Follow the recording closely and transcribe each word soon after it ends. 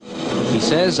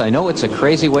says, I know it's a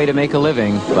crazy way to make a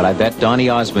living, but I bet Donny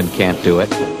Osmond can't do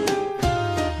it.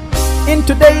 In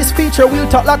today's feature, we'll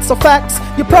talk lots of facts.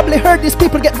 You probably heard these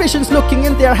people get visions looking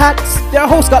in their hats. Their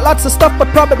host got lots of stuff, but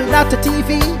probably not the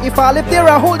TV. If I live there,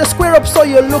 I hold a square up so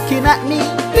you're looking at me.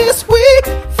 This week,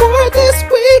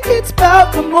 it's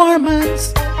about the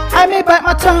Mormons. I may bite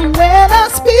my tongue when I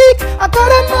speak. I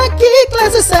got on my geek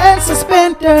glasses and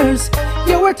suspenders.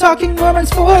 You were talking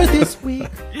Mormons for this week.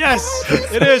 Yes,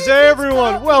 it is. Hey,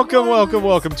 everyone.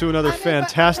 Welcome to another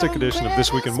fantastic edition of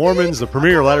This Week in Mormons, the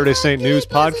premier Latter-day Saint news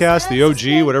podcast, the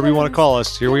OG, whatever you want to call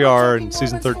us. Here we are in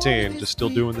season 13, just still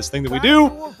doing this thing that we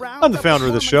do. I'm the founder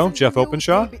of this show, Jeff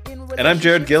Openshaw. And I'm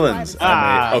Jared Gillens.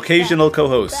 I'm an occasional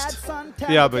co-host.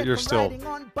 Yeah, but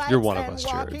you're one of us,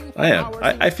 Jared. I am.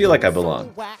 I feel like I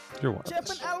belong. You're one of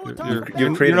us.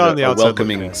 You've created not on the a outside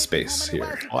welcoming looking. space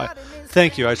here. Well,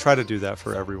 thank you. I try to do that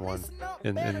for everyone.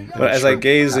 But as I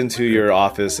gaze into your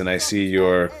office and I see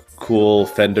your cool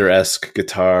Fender-esque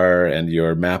guitar and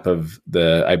your map of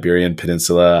the Iberian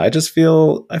Peninsula, I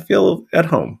feel at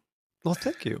home. Well,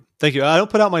 thank you. I don't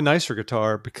put out my nicer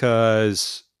guitar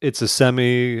because it's a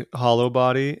semi-hollow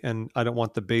body, and I don't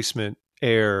want the basement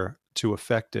air to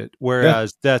affect it.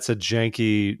 Whereas that's a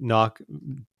janky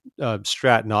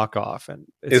Strat knockoff. And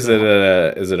is it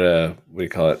a what do you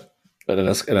call it?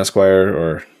 An Esquire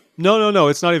or? No.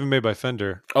 It's not even made by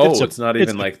Fender. It's not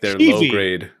even like their low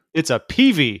grade. It's a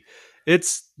Peavey.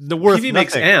 It's the worth. Peavey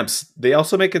makes amps. They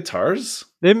also make guitars.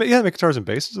 They make guitars and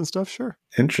basses and stuff. Sure.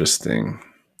 Interesting.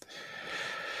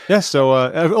 Yeah. So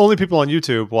only people on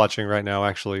YouTube watching right now.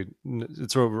 Actually,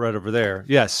 it's right over there.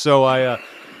 Yes. So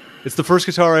it's the first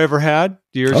guitar I ever had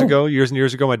years and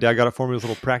years ago. My dad got it for me with a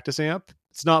little practice amp.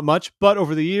 It's not much, but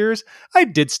over the years, I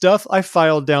did stuff. I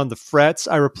filed down the frets.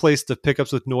 I replaced the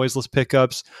pickups with noiseless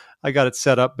pickups. I got it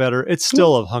set up better. It's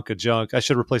still a hunk of junk. I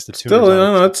should replace the tuners.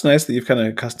 No, it's nice that you've kind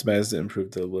of customized it,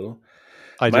 improved it a little.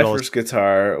 My first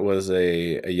guitar was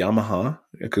a Yamaha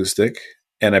acoustic,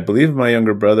 and I believe my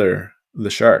younger brother, the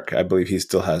Shark, I believe he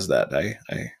still has that. I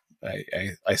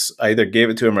either gave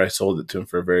it to him or I sold it to him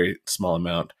for a very small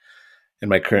amount. And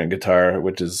my current guitar,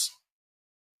 which is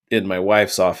in my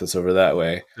wife's office over that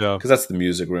way, because that's the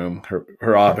music room.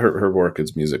 Her work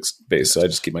is music based, so I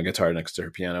just keep my guitar next to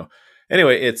her piano.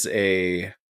 Anyway, it's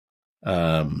a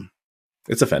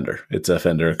Fender. It's a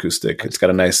Fender acoustic. It's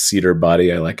got a nice cedar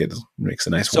body. I like it. It makes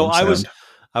a nice warm sound.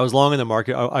 I was long in the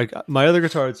market. My other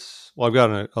guitar, I've got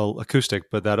an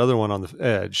acoustic, but that other one on the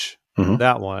edge,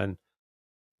 that one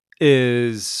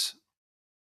is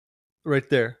right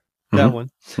there. That one.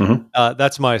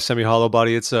 That's my semi-hollow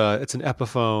body. It's an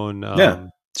Epiphone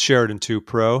Sheridan 2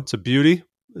 Pro. It's a beauty.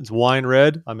 It's wine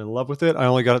red. I'm in love with it. I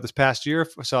only got it this past year.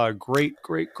 I saw a great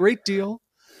deal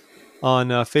on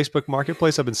Facebook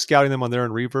Marketplace. I've been scouting them on there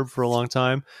in Reverb for a long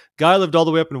time. Guy lived all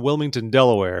the way up in Wilmington,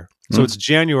 Delaware. So it's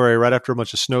January, right after a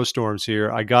bunch of snowstorms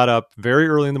here. I got up very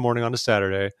early in the morning on a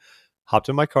Saturday, hopped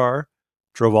in my car,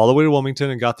 drove all the way to Wilmington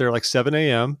and got there like 7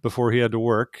 a.m. before he had to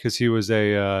work because he was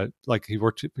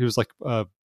worked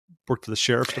for the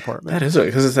sheriff's department. That is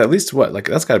because it's at least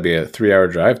that's got to be a 3-hour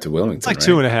drive to Wilmington. It's like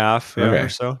right? 2.5 or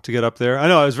so to get up there. I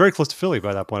know I was very close to Philly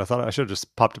by that point. I thought I should have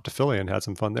just popped up to Philly and had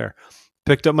some fun there.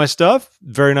 Picked up my stuff.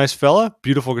 Very nice fella.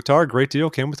 Beautiful guitar. Great deal.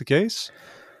 Came with the case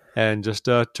and just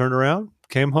turned around.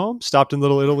 Came home, stopped in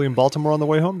Little Italy in Baltimore on the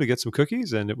way home to get some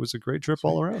cookies, and it was a great trip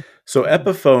all around. So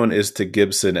Epiphone is to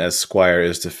Gibson as Squire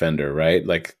is to Fender, right?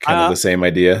 Like kind of the same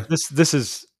idea? This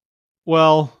is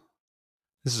a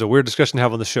weird discussion to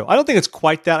have on the show. I don't think it's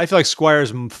quite that. I feel like Squire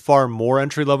is far more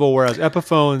entry level, whereas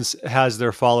Epiphones has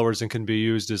their followers and can be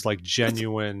used as like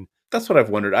genuine. That's what I've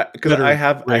wondered, because I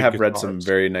have read some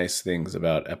very nice things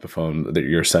about Epiphone,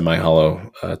 your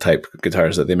semi-hollow type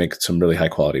guitars, that they make some really high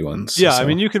quality ones. Yeah, so. I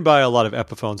mean, you can buy a lot of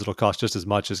Epiphones that'll cost just as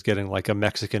much as getting like a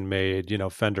Mexican-made,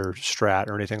 Fender Strat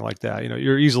or anything like that.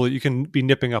 You can be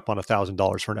nipping up on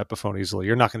 $1,000 for an Epiphone easily.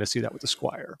 You're not going to see that with the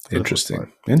Squire.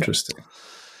 Interesting.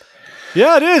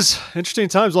 Yeah, it is. Interesting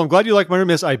times. Well, I'm glad you like my room.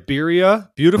 It's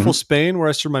Iberia, beautiful Spain, where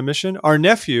I served my mission. Our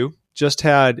nephew just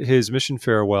had his mission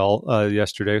farewell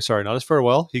yesterday. Sorry, not his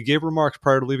farewell. He gave remarks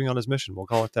prior to leaving on his mission. We'll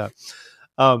call it that.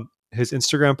 His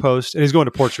Instagram post, and he's going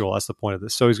to Portugal. That's the point of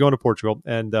this. So he's going to Portugal,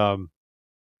 and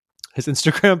his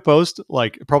Instagram post,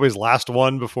 like probably his last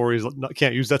one before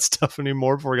can't use that stuff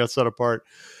anymore before he got set apart,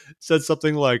 said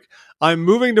something like, "I'm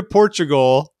moving to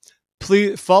Portugal.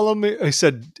 Please follow me." He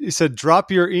said, drop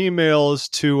your emails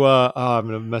to, I'm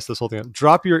going to mess this whole thing up.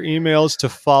 Drop your emails to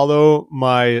follow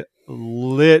my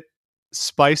lit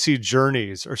spicy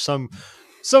journeys, or some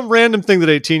random thing that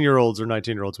 18-year-olds or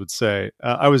 19-year-olds would say.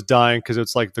 I was dying because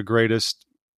it's like the greatest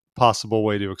possible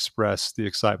way to express the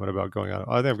excitement about going on.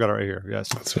 I think I've got it right here. Yes.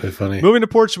 That's really funny. Moving to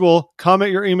Portugal,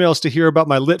 comment your emails to hear about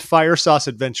my lit fire sauce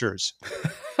adventures.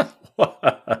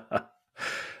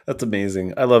 That's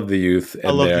amazing. I love the youth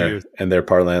and their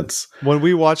parlance. When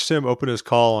we watched him open his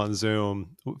call on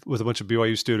Zoom with a bunch of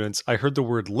BYU students, I heard the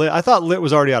word lit. I thought lit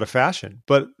was already out of fashion,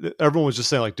 but everyone was just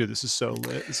saying like, dude, this is so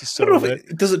lit. This is so lit.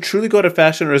 Does it truly go out of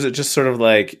fashion, or is it just sort of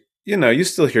like, you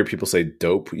still hear people say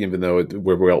dope, even though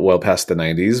we're well past the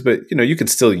 90s, but you can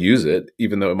still use it,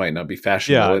 even though it might not be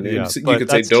fashionable. You can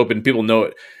say dope and people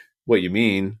know what you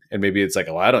mean. And maybe it's like,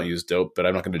 oh, I don't use dope, but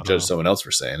I'm not going to judge someone else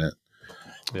for saying it.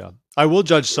 Yeah. I will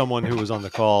judge someone who was on the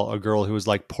call, a girl who was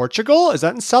like, Portugal? Is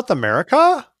that in South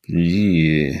America?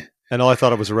 Yeah. And all I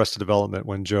thought it was Arrested Development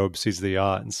when Job sees the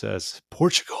yacht and says,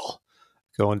 Portugal,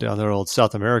 going down their old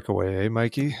South America way, eh,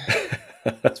 Mikey?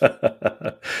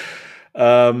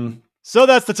 So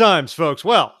that's the times, folks.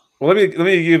 Well, let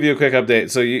me give you a quick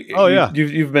update. So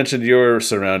you've mentioned your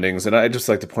surroundings, and I'd just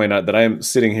like to point out that I'm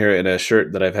sitting here in a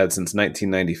shirt that I've had since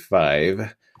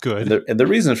 1995. Good. And the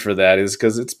reason for that is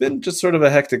because it's been just sort of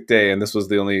a hectic day, and this was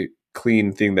the only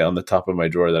clean thing that on the top of my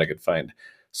drawer that I could find.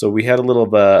 So we had a little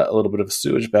bit of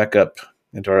sewage back up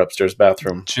into our upstairs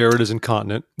bathroom. Jared is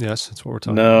incontinent. Yes, that's what we're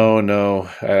talking about. No.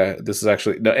 This is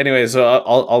actually no. Anyway, so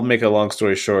I'll make a long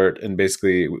story short, and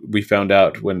basically we found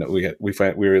out when we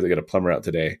really got a plumber out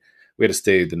today. We had to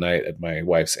stay the night at my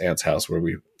wife's aunt's house where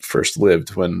we first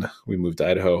lived when we moved to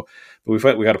Idaho.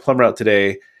 But we got a plumber out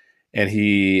today. And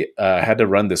he had to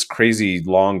run this crazy,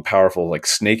 long, powerful, like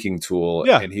snaking tool.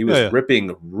 Yeah, and he was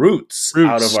ripping roots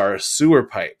out of our sewer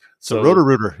pipe. So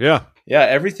Roto-Rooter, yeah. Yeah,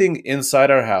 everything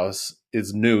inside our house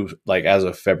is new, like as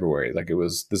of February.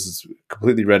 This is a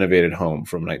completely renovated home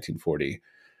from 1940.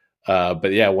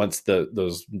 But yeah, once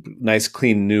those nice,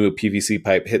 clean, new PVC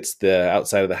pipe hits the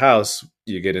outside of the house,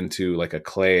 you get into like a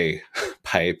clay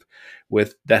pipe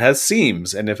that has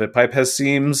seams. And if a pipe has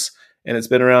seams and it's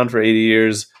been around for 80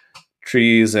 years,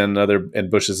 trees and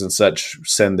bushes and such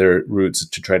send their roots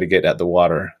to try to get at the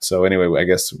water. So anyway, I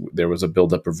guess there was a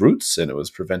buildup of roots, and it was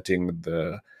preventing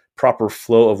the proper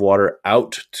flow of water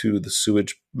out to the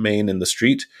sewage main in the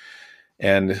street.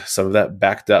 And some of that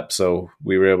backed up. So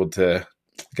we were able to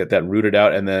get that rooted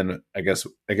out. And then I guess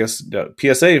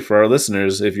PSA for our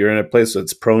listeners, if you're in a place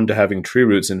that's prone to having tree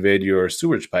roots invade your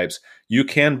sewage pipes, you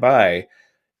can buy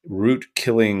root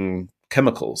killing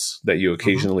chemicals that you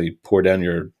occasionally pour down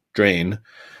your drain,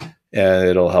 and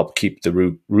it'll help keep the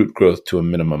root growth to a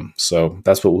minimum. So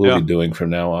that's what we'll be doing from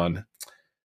now on.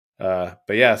 But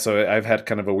yeah, so I've had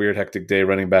kind of a weird, hectic day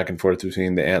running back and forth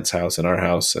between the aunt's house and our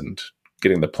house, and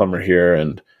getting the plumber here.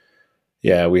 And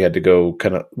yeah, we had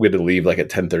to leave like at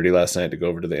 10:30 last night to go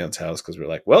over to the aunt's house because we're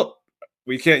like, well,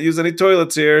 we can't use any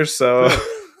toilets here, so.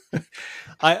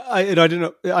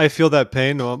 I feel that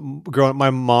pain. Growing up, my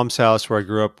mom's house where I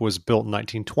grew up was built in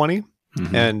 1920.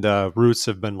 Mm-hmm. And roots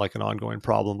have been like an ongoing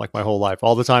problem like my whole life.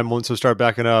 All the time, once we start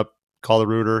backing up, call the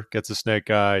rooter, gets a snake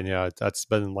guy. And yeah, that's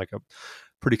been like a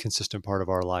pretty consistent part of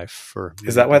our life.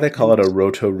 Is that why they call it a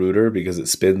roto-rooter? Because it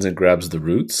spins and grabs the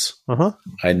roots? Uh-huh.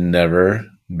 I never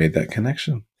made that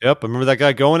connection. Yep. I remember that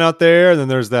guy going out there, and then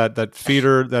there's that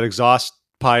feeder, that exhaust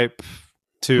pipe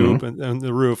tube and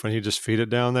the roof, and he just feed it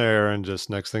down there, and just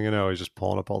next thing you know, he's just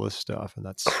pulling up all this stuff. And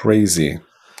that's crazy.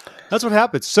 That's what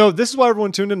happens. So this is why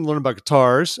everyone tuned in to learn about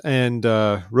guitars and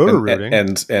roto-rooting.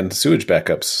 And sewage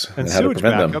backups and how to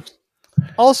prevent them.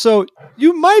 Also,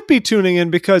 you might be tuning in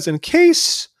because in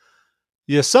case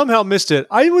you somehow missed it,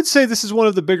 I would say this is one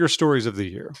of the bigger stories of the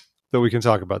year that we can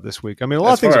talk about this week. I mean, a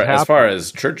lot of things have happened. As far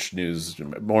as church news,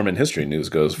 Mormon history news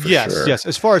goes, for sure. Yes.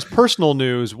 As far as personal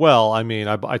news, well, I mean,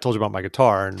 I told you about my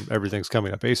guitar and everything's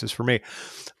coming up aces for me.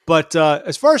 But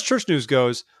as far as church news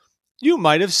goes, you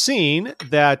might have seen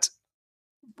that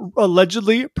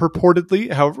allegedly,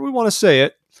 purportedly, however we want to say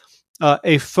it,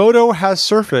 a photo has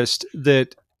surfaced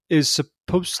that is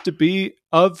supposed to be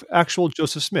of actual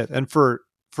Joseph Smith. And for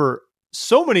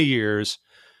so many years,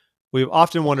 we've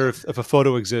often wondered if a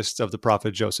photo exists of the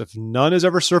prophet Joseph. None has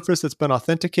ever surfaced that's been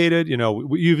authenticated. You know,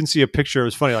 you even see a picture. It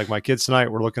was funny, like my kids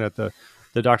tonight, we're looking at the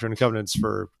Doctrine and Covenants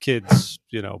for Kids,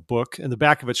 book. And the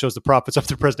back of it shows the prophets up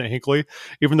to President Hinckley.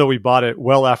 Even though we bought it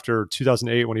well after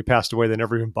 2008 when he passed away, they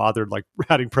never even bothered like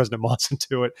adding President Monson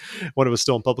to it when it was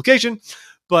still in publication.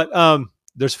 But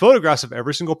there's photographs of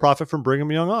every single prophet from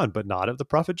Brigham Young on, but not of the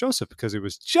prophet Joseph, because it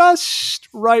was just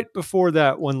right before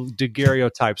that when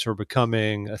daguerreotypes were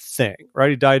becoming a thing, right?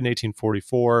 He died in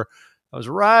 1844. I was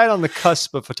right on the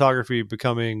cusp of photography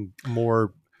becoming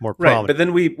more more prominent. Right, but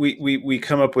then we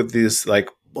come up with these like,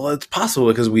 well, it's possible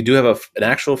because we do have an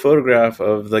actual photograph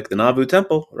of like the Nabu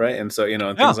temple, right? And so,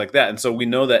 and things like that. And so we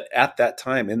know that at that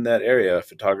time in that area,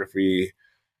 photography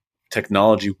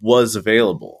technology was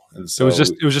available. And so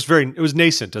it was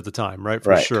nascent at the time, right?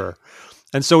 For sure.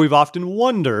 And so we've often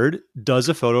wondered, does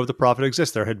a photo of the prophet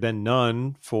exist? There had been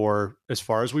none for as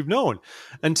far as we've known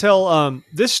until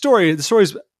the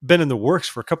story's been in the works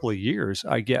for a couple of years,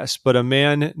 I guess. But a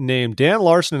man named Dan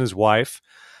Larson and his wife,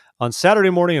 on Saturday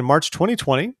morning in March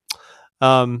 2020,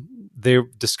 they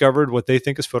discovered what they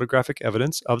think is photographic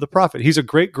evidence of the prophet. He's a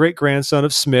great-great-grandson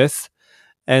of Smith.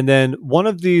 And then one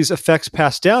of these effects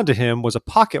passed down to him was a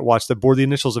pocket watch that bore the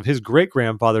initials of his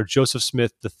great-grandfather, Joseph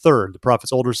Smith III, the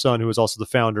prophet's older son, who was also the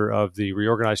founder of the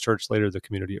reorganized church, later the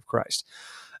Community of Christ.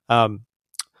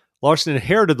 Larson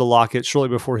inherited the locket shortly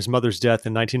before his mother's death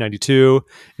in 1992.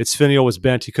 Its finial was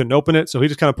bent. He couldn't open it, so he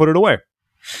just kind of put it away.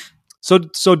 So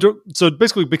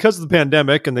basically, because of the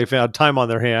pandemic and they've had time on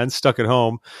their hands, stuck at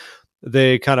home,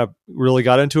 they kind of really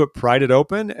got into it, pried it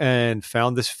open, and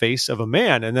found this face of a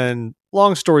man. And then,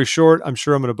 long story short, I'm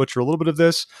sure I'm going to butcher a little bit of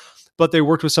this, but they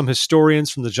worked with some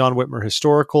historians from the John Whitmer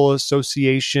Historical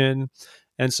Association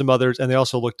and some others, and they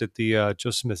also looked at the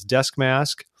Joseph Smith's desk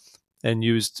mask and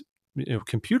used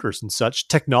computers and such,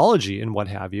 technology and what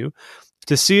have you,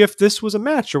 to see if this was a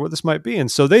match or what this might be.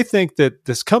 And so they think that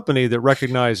this company that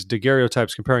recognized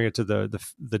daguerreotypes, comparing it to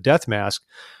the death mask,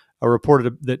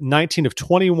 reported that 19 of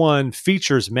 21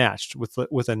 features matched with a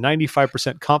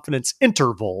 95% confidence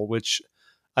interval, which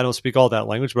I don't speak all that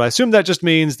language, but I assume that just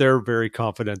means they're very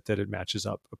confident that it matches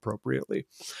up appropriately.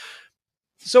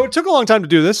 So it took a long time to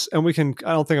do this, and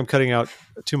I don't think I'm cutting out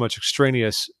too much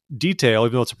extraneous detail,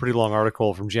 even though it's a pretty long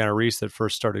article from Jana Reese that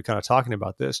first started kind of talking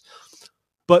about this.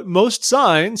 But most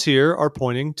signs here are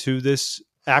pointing to this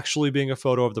actually being a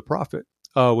photo of the prophet,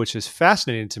 which is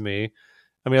fascinating to me.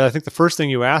 I mean, I think the first thing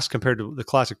you ask compared to the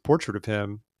classic portrait of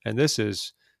him, and this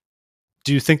is,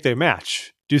 do you think they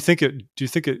match? Do you think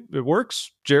it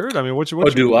works, Jared? I mean, what's your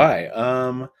do I?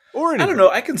 I don't know.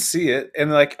 I can see it,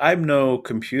 and like I'm no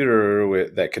computer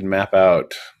that can map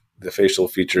out the facial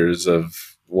features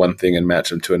of one thing and match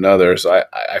them to another. So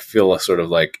I feel sort of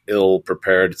like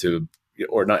ill-prepared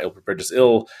or not ill-prepared, just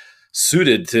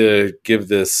ill-suited to give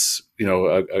this,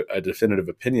 a definitive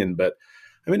opinion. But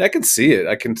I mean, I can see it.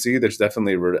 I can see there's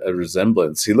definitely a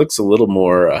resemblance. He looks a little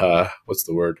more, what's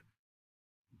the word?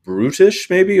 Brutish,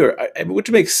 maybe, which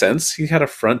makes sense. He had a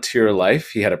frontier life.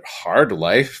 He had a hard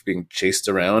life, being chased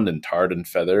around and tarred and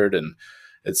feathered and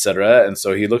etc. And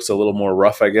so he looks a little more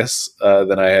rough, I guess,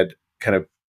 than I had kind of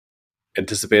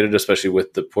anticipated, especially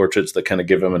with the portraits that kind of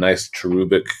give him a nice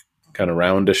cherubic kind of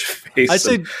roundish face. I'd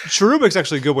say cherubic's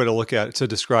actually a good way to look at it, to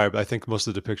describe, I think, most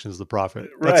of the depictions of the prophet.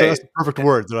 That's the perfect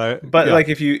word. Like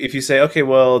if you say, okay,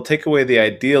 well, take away the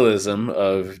idealism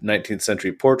of 19th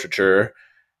century portraiture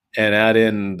and add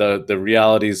in the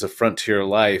realities of frontier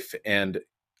life and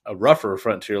a rougher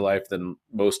frontier life than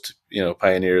most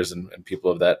pioneers and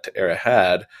people of that era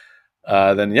had,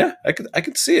 then yeah, I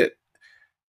could see it.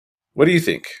 What do you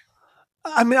think?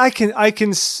 I mean, I think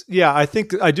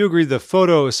I do agree. The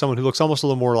photo is someone who looks almost a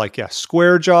little more like,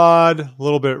 square jawed, a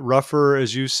little bit rougher,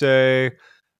 as you say.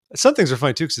 Some things are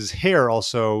funny too, because his hair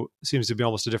also seems to be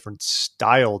almost a different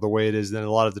style, the way it is, than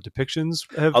a lot of the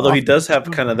depictions have. Although he does have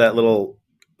kind of that little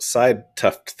side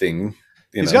tuft thing.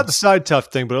 He's got the side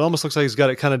tuft thing, but it almost looks like he's got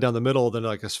it kind of down the middle, then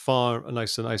like a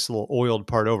nice little oiled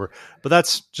part over. But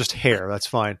that's just hair. That's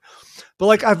fine. But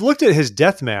like I've looked at his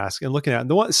death mask and looking at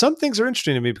it, some things are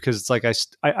interesting to me because it's like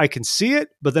I can see it,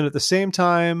 but then at the same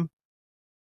time,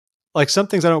 like some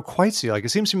things I don't quite see. Like it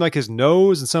seems to me like his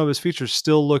nose and some of his features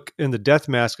still look in the death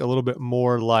mask a little bit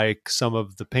more like some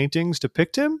of the paintings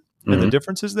depict him, and the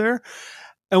differences there.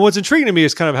 And what's intriguing to me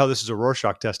is kind of how this is a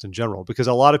Rorschach test in general, because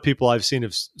a lot of people I've seen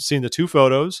have seen the two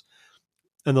photos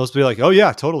and those be like, oh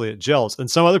yeah, totally, it gels. And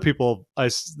some other people,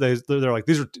 they're like,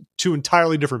 these are two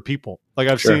entirely different people. Like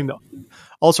I've seen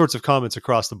all sorts of comments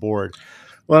across the board.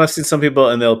 Well, I've seen some people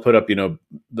and they'll put up,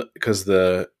 because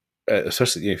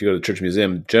especially if you go to the Church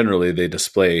Museum, generally they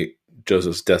display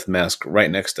Joseph's death mask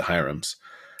right next to Hiram's.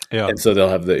 Yeah. And so they'll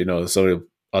have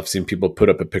I've seen people put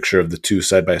up a picture of the two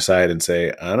side by side and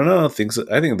say, I don't know, I think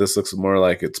this looks more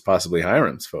like it's possibly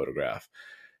Hiram's photograph.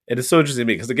 And it's so interesting to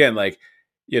me because, again, like,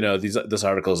 this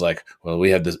article is like, well, we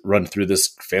had to run through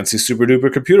this fancy super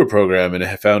duper computer program and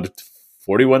it found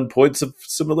 41 points of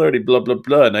similarity, blah, blah,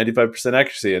 blah, 95%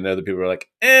 accuracy. And other people are like,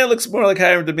 it looks more like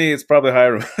Hiram to me. It's probably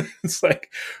Hiram. It's like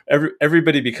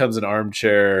everybody becomes an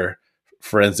armchair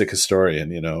forensic historian,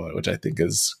 which I think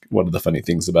is one of the funny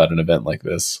things about an event like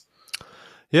this.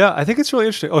 Yeah, I think it's really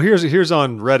interesting. Oh, here's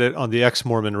on Reddit, on the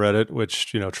ex-Mormon Reddit,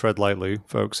 which, tread lightly,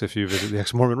 folks, if you visit the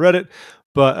ex-Mormon Reddit.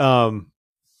 But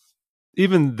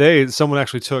even someone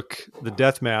actually took the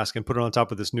death mask and put it on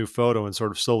top of this new photo and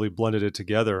sort of slowly blended it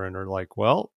together, and are like,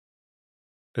 well,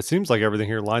 it seems like everything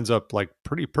here lines up like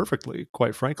pretty perfectly,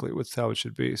 quite frankly, with how it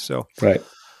should be. So, right.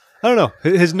 I don't know.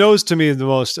 His nose, to me, the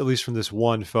most, at least from this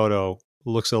one photo,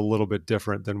 looks a little bit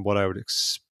different than what I would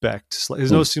expect.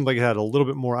 His nose seemed like it had a little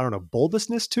bit more, I don't know,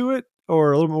 bulbousness to it,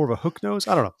 or a little bit more of a hook nose.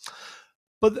 I don't know.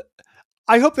 But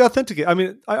I hope the authenticate. I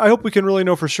mean, I hope we can really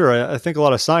know for sure. I think a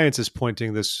lot of science is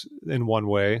pointing this in one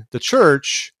way. The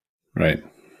church, right,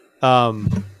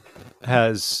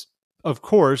 has, of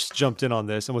course, jumped in on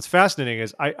this. And what's fascinating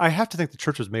is I have to think the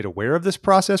church was made aware of this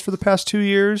process for the past 2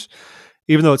 years,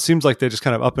 even though it seems like they just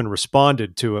kind of up and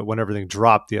responded to it when everything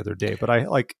dropped the other day. But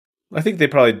I think they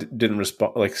probably didn't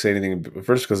respond, say anything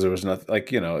first, because there was nothing, the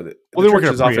church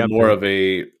is often more of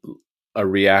a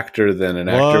reactor than an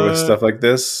actor with stuff like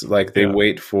this. They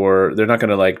wait for, they're not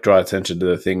going to draw attention to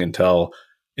the thing until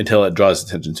it draws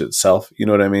attention to itself. You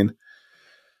know what I mean?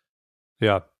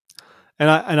 Yeah. And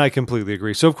I completely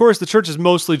agree. So of course the church is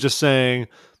mostly just saying,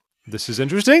 this is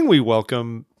interesting. We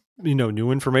welcome,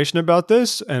 new information about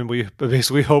this. And we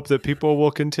basically hope that people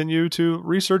will continue to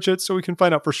research it so we can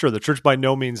find out for sure. The church by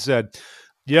no means said,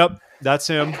 yep, that's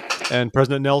him. And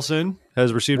President Nelson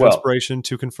has received inspiration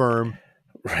to confirm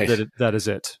that is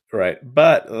it. Right.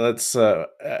 But let's,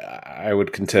 I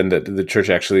would contend that the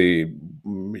church actually,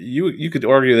 you could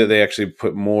argue that they actually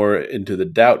put more into the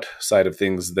doubt side of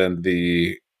things than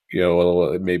the,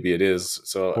 maybe it is.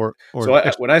 So,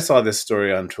 when I saw this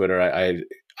story on Twitter,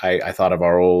 I thought of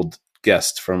our old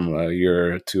guest from a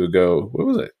year or two ago. What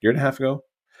was it? Year and a half ago?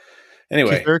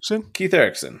 Anyway, Keith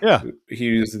Erickson. Yeah.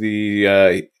 He was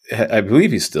I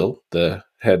believe he's still the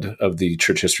head of the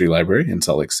Church History Library in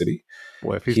Salt Lake City.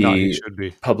 Boy, if he's not, he should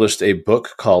be. Published a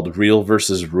book called Real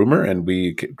versus Rumor, and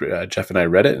Jeff and I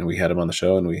read it, and we had him on the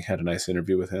show, and we had a nice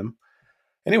interview with him.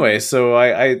 Anyway, so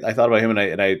I thought about him,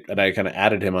 and I kind of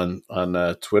added him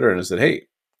on Twitter, and I said, hey,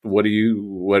 I want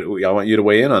you to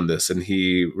weigh in on this. And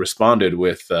he responded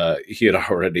with, he had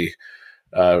already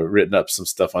written up some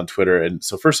stuff on Twitter. And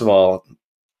so first of all,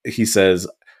 he says,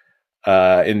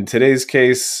 in today's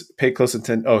case, pay close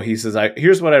attention. Oh, he says,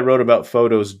 here's what I wrote about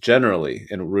photos generally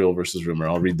in Real versus Rumor.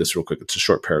 I'll read this real quick. It's a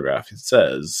short paragraph. It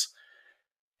says,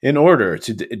 in order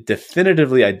to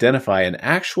definitively identify an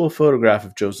actual photograph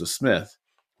of Joseph Smith,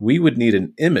 we would need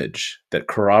an image that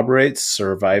corroborates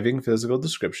surviving physical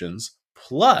descriptions,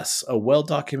 plus a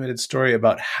well-documented story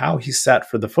about how he sat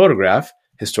for the photograph,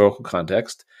 historical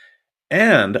context,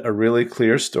 and a really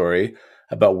clear story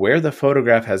about where the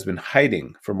photograph has been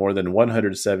hiding for more than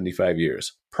 175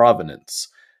 years, provenance.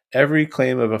 Every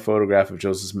claim of a photograph of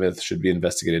Joseph Smith should be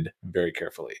investigated very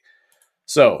carefully.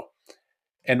 So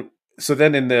then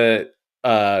in the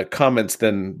comments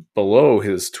then below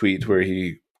his tweet where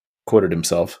he quoted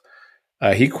himself,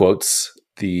 he quotes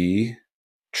the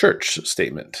church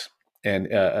statement and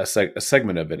a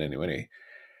segment of it anyway.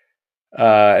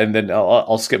 And then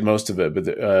I'll skip most of it,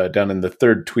 but down in the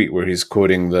third tweet where he's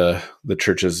quoting the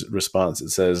church's response, it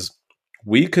says,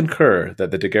 "We concur that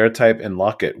the daguerreotype and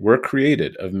locket were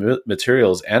created of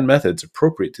materials and methods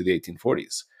appropriate to the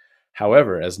 1840s.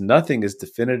 However, as nothing is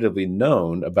definitively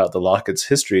known about the locket's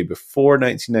history before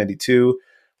 1992,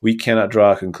 we cannot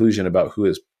draw a conclusion about who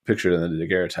is pictured in the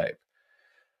daguerreotype."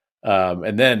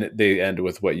 And then they end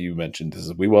with what you mentioned: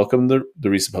 is we welcome the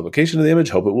recent publication of the image.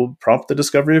 Hope it will prompt the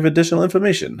discovery of additional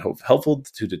information, helpful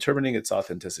to determining its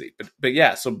authenticity.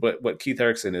 But what Keith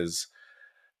Erickson is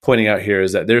pointing out here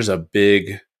is that there's a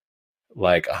big,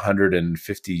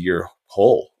 150-year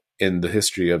hole in the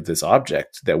history of this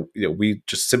object that we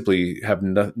just simply have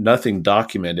nothing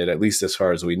documented, at least as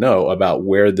far as we know, about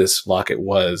where this locket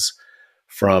was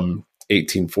from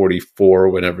 1844,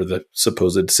 whenever the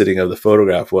supposed sitting of the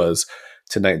photograph was,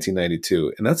 to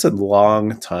 1992. And that's a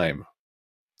long time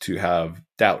to have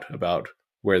doubt about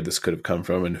where this could have come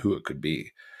from and who it could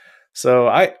be. So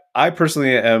I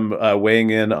personally am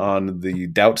weighing in on the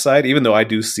doubt side, even though I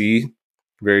do see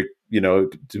to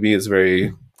me it's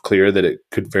very clear that it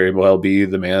could very well be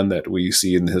the man that we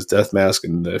see in his death mask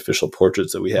and the official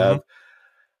portraits that we have.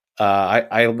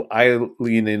 Mm-hmm. I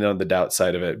lean in on the doubt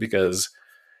side of it because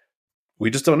we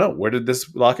just don't know, where did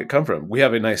this locket come from? We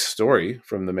have a nice story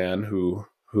from the man who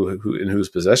in whose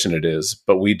possession it is,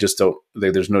 but we just don't.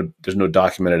 There's no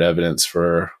documented evidence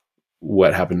for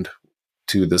what happened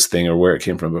to this thing or where it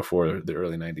came from before the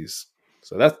early 90s.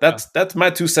 So that's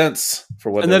my 2 cents for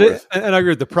what. And and I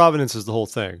agree. The provenance is the whole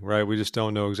thing, right? We just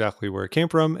don't know exactly where it came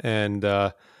from, and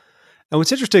And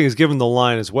what's interesting is given the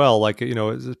line as well, like, it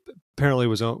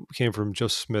apparently came from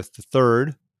Joseph Smith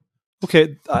III.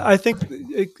 Okay, I think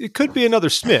it could be another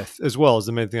Smith as well, is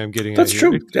the main thing I'm getting That's at.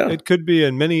 True. It could be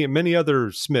in many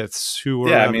other Smiths who were.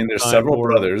 Yeah, I mean, there's several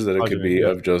brothers that it could be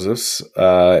of Joseph's.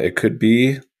 It could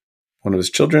be one of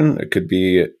his children. It could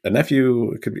be a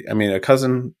nephew. It could be, a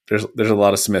cousin. There's a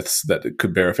lot of Smiths that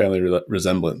could bear a family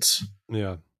resemblance.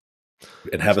 Yeah,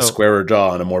 and have a squarer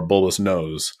jaw and a more bulbous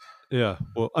nose. Yeah,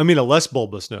 well, a less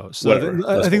bulbous nose. So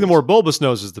I think the more bulbous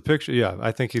nose is the picture. Yeah,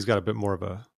 I think he's got a bit more of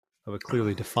a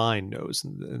clearly defined nose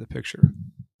in the picture.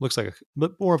 Looks like a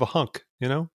bit more of a hunk,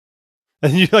 And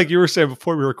you were saying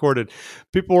before we recorded,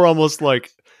 people were almost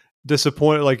like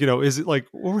disappointed. Like, is it like,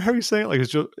 what were you saying? Like,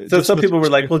 so some people were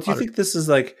like, well, do you think this is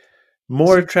like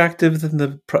more attractive than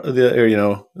the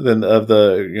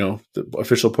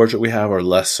official portrait we have, or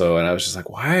less so? And I was just like,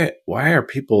 why are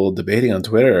people debating on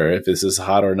Twitter if this is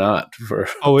hot or not?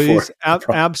 It is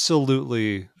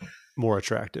absolutely more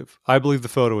attractive. I believe the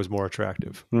photo is more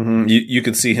attractive. Mm-hmm. You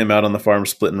could see him out on the farm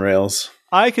splitting rails.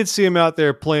 I could see him out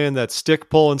there playing that stick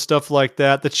pull and stuff like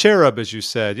that. The cherub, as you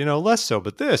said, less so.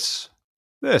 But this,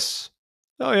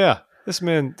 oh yeah, this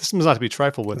man's not to be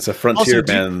trifled with. It's a frontier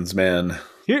man's man.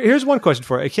 Here's one question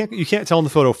for you. You can't tell in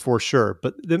the photo for sure,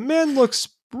 but the man looks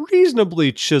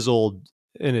reasonably chiseled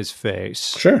in his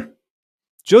face. Sure.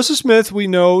 Joseph Smith, we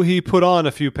know he put on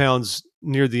a few pounds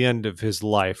near the end of his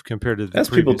life compared to as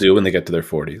people do when they get to their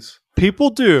 40s. People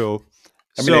do.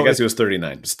 I guess he was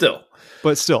 39, still.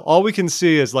 But still, all we can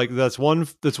see is like that's one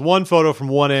photo from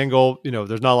one angle.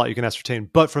 There's not a lot you can ascertain.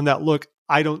 But from that look,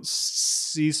 I don't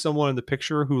see someone in the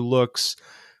picture who looks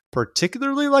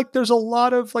particularly like there's a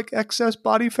lot of like excess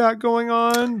body fat going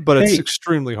on, but it's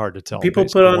extremely hard to tell. People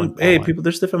put on,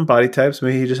 there's different body types.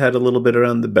 Maybe he just had a little bit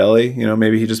around the belly.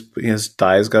 Maybe his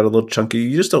thighs got a little chunky.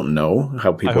 You just don't know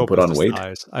how people put on weight.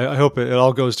 Thighs. I hope it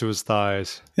all goes to his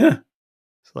thighs. Yeah.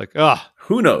 It's like,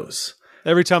 who knows?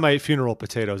 Every time I eat funeral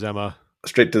potatoes, Emma.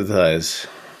 Straight to the thighs.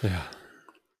 Yeah.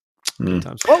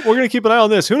 Well, we're going to keep an eye on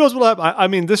this. Who knows what'll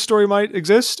happen? This story might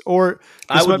exist, or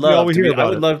this might be all we hear about. I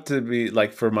would love to be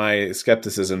like, for my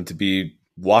skepticism to be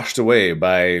washed away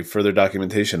by further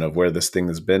documentation of where this thing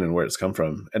has been and where it's come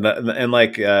from. And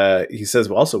like he says,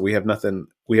 also we have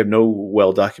no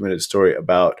well documented story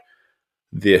about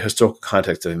the historical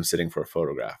context of him sitting for a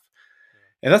photograph,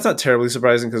 and that's not terribly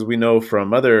surprising because we know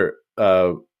from other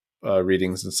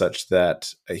readings and such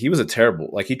that he was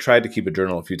he tried to keep a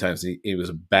journal a few times. He was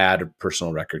a bad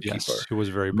personal record keeper. He was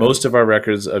very bad. Most of our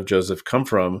records of Joseph come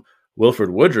from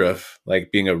Wilford Woodruff,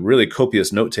 like being a really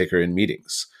copious note taker in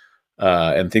meetings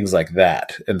and things like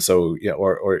that. And so,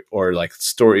 or like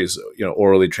stories,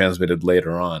 orally transmitted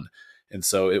later on. And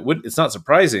so it's not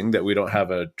surprising that we don't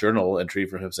have a journal entry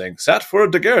from him saying, sat for a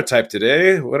daguerreotype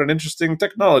today. What an interesting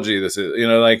technology this is.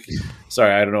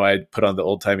 Sorry, I don't know. I put on the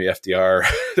old timey FDR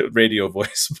radio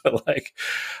voice, but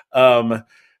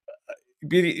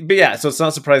yeah, so it's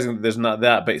not surprising that there's not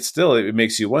that, but still it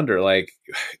makes you wonder, like,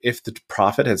 if the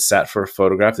prophet had sat for a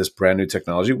photograph, this brand new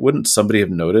technology, wouldn't somebody have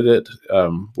noted it?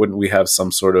 Wouldn't we have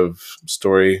some sort of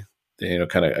story,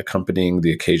 kind of accompanying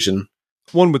the occasion?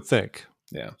 One would think.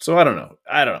 Yeah. So I don't know.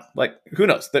 Like, who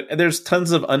knows? There's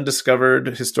tons of undiscovered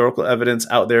historical evidence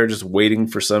out there just waiting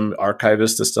for some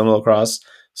archivist to stumble across.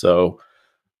 So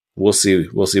we'll see.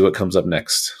 We'll see what comes up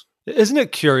next. Isn't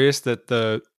it curious that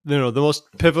the most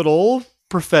pivotal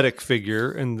prophetic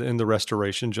figure in the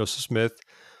Restoration, Joseph Smith,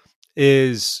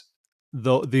 is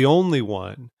the only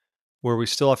one where we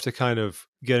still have to kind of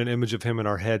get an image of him in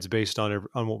our heads based on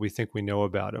what we think we know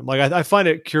about him. Like, I find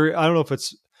it curious. I don't know if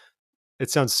it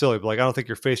sounds silly, but like, I don't think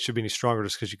your faith should be any stronger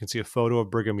just because you can see a photo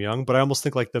of Brigham Young. But I almost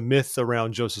think like the myth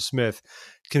around Joseph Smith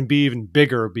can be even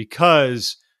bigger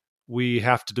because we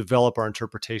have to develop our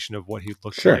interpretation of what he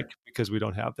looked like because we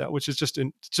don't have that, which is just,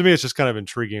 to me, it's just kind of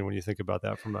intriguing when you think about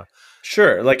that from a...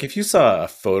 Sure. Like if you saw a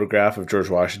photograph of George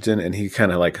Washington and he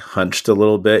kind of like hunched a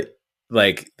little bit,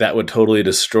 like that would totally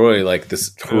destroy like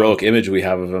this heroic image we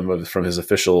have of him from his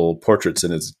official portraits in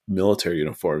his military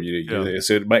uniform.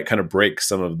 So it might kind of break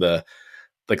some of the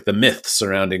myth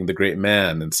surrounding the great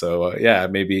man. And so,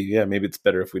 maybe it's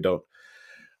better if we don't.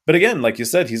 But again, like you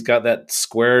said, he's got that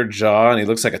square jaw and he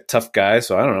looks like a tough guy.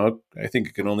 So I don't know. I think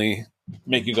it can only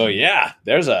make you go, yeah,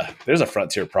 there's a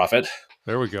frontier prophet.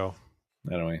 There we go.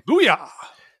 Anyway. Booyah!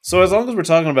 So as long as we're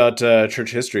talking about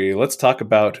church history, let's talk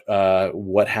about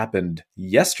what happened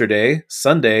yesterday,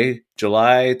 Sunday,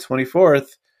 July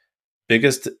 24th,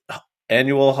 biggest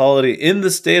annual holiday in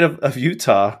the state of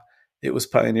Utah. It was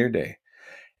Pioneer Day.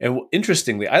 And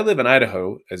interestingly, I live in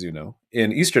Idaho, as you know,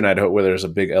 in eastern Idaho, where there's a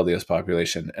big LDS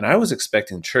population. And I was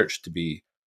expecting church to be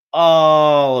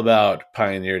all about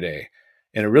Pioneer Day.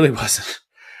 And it really wasn't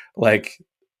like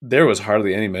there was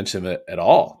hardly any mention of it at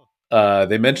all.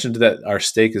 They mentioned that our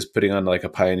stake is putting on like a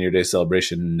Pioneer Day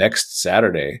celebration next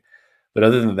Saturday. But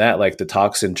other than that, like the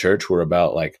talks in church were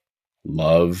about like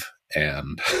love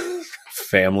and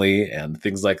family and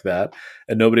things like that.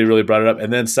 And nobody really brought it up.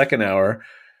 And then second hour,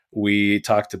 we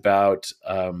talked about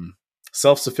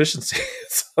self-sufficiency.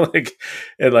 So make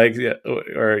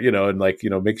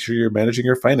sure you're managing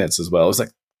your finances well. It was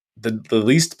like the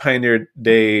least Pioneer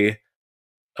Day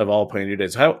of all Pioneer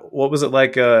Days. What was it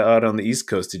like out on the East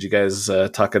Coast? Did you guys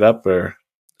talk it up or?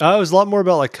 It was a lot more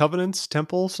about like covenants,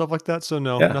 temple, stuff like that. So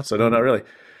no, not really.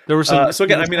 There were some. So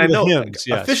again, I mean, I know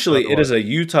officially it is a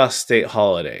Utah state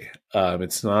holiday.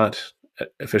 It's not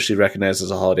officially recognized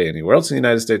as a holiday anywhere else in the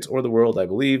United States or the world, I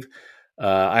believe.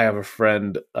 I have a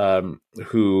friend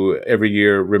who every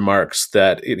year remarks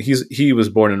that he was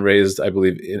born and raised, I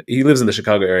believe, he lives in the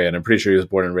Chicago area, and I'm pretty sure he was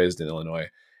born and raised in Illinois.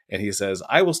 And he says,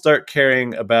 I will start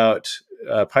caring about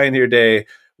Pioneer Day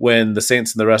when the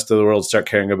saints and the rest of the world start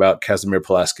caring about Casimir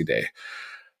Pulaski Day,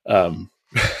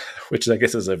 which I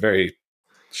guess is a very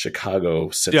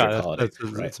Chicago-centric holiday.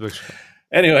 That's a big show.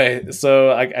 Anyway,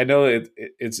 so I know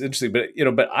it's interesting,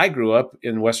 but I grew up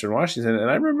in Western Washington, and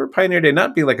I remember Pioneer Day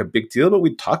not being like a big deal, but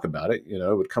we'd talk about it.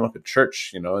 It would come up at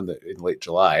church, in late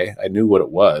July. I knew what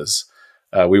it was.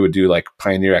 We would do like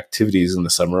pioneer activities in the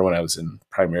summer when I was in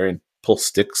primary and pull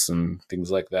sticks and things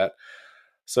like that.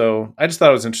 So I just thought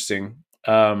it was interesting.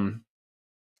 I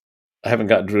haven't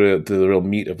gotten to the real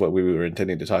meat of what we were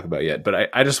intending to talk about yet, but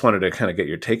I just wanted to kind of get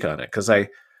your take on it, because I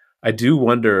do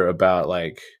wonder about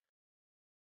like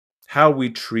how we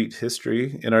treat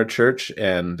history in our church,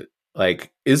 and like,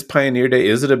 is Pioneer Day,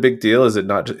 is it a big deal? Is it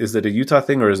not? Is it a Utah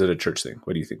thing or is it a church thing?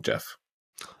 What do you think, Jeff?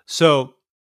 So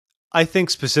I think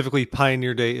specifically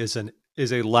Pioneer Day is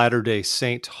a Latter-day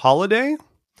Saint holiday,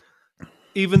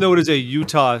 even though it is a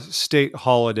Utah state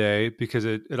holiday, because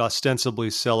it ostensibly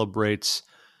celebrates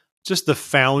just the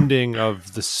founding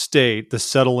of the state, the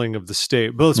settling of the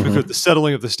state. But let's because the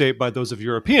settling of the state by those of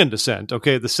European descent.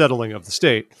 Okay, the settling of the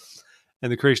state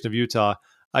and the creation of Utah.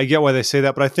 I get why they say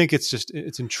that, but I think it's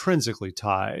intrinsically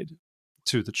tied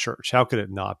to the church. How could it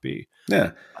not be?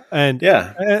 Yeah.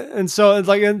 And so in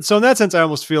that sense, I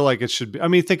almost feel like it should be. I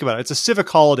mean, think about it. It's a civic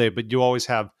holiday, but you always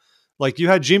have, like, you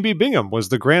had Gene B. Bingham was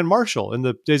the Grand Marshal in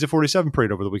the Days of 47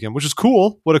 parade over the weekend, which is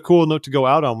cool. What a cool note to go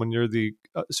out on when you're the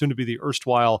soon to be the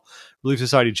erstwhile Relief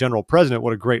Society General President.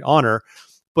 What a great honor.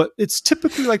 But it's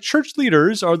typically like church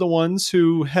leaders are the ones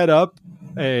who head up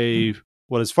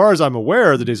as far as I'm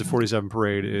aware, the Days of 47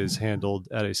 parade is handled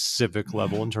at a civic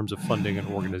level in terms of funding and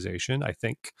organization. I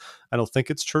don't think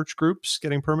it's church groups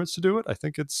getting permits to do it. I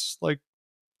think it's like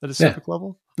at a civic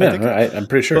level. I'm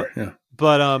pretty sure.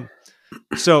 But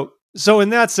so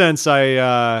in that sense,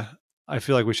 I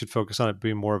feel like we should focus on it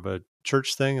being more of a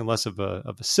church thing and less of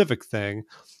a civic thing.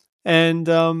 And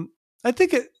I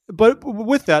think but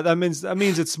with that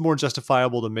means it's more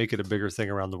justifiable to make it a bigger thing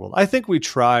around the world. I think we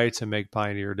try to make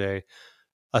Pioneer Day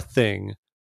a thing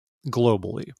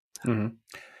globally. Mm-hmm.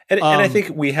 And I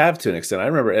think we have to an extent. I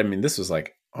remember, this was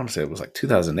like, honestly, it was like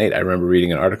 2008. I remember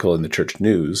reading an article in the church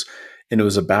news, and it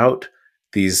was about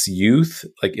these youth,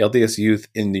 like LDS youth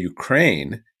in the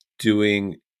Ukraine,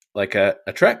 doing like a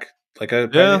trek, like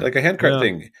a handcart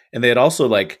thing. And they had also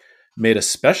like made a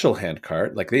special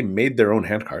handcart, like they made their own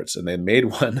handcarts, and they made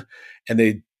one and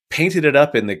they painted it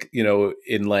up in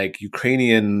in like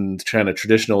Ukrainian kind of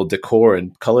traditional decor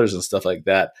and colors and stuff like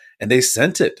that. And they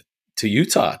sent it to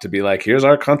Utah to be like, here's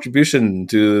our contribution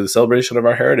to the celebration of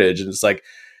our heritage. And it's like,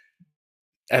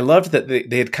 I loved that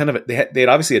they had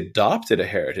obviously adopted a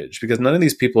heritage, because none of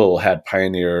these people had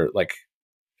pioneer, like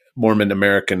Mormon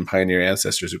American pioneer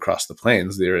ancestors who crossed the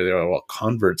plains. They're all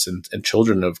converts and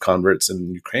children of converts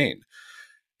in Ukraine.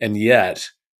 And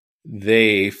yet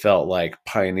they felt like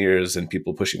pioneers and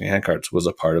people pushing the handcarts was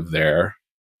a part of their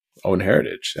own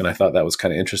heritage. And I thought that was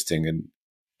kind of interesting. And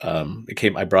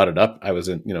I brought it up. I was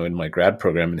in my grad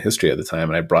program in history at the time,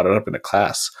 and I brought it up in a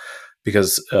class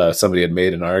because somebody had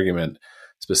made an argument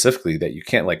specifically that you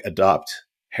can't like adopt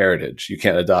heritage. You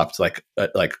can't adopt like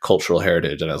cultural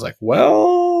heritage. And I was like,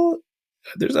 well,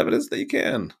 there's evidence that you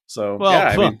can. So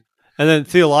and then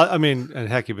and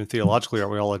heck, even theologically,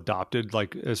 aren't we all adopted,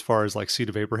 like as far as like seed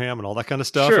of Abraham and all that kind of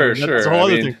stuff? Sure. That's a whole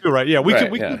other thing too, right? Yeah, we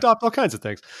can adopt all kinds of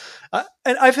things. And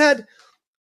I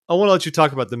want to let you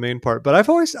talk about the main part, but I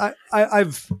don't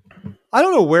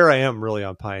know where I am really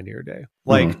on Pioneer Day.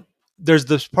 Like, there's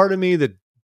this part of me that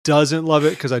doesn't love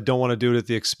it because I don't want to do it at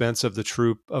the expense of the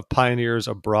troop of pioneers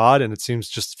abroad, and it seems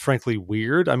just frankly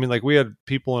weird. I mean, like, we had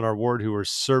people in our ward who were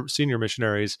senior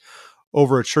missionaries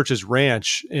over at Church's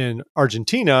Ranch in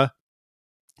Argentina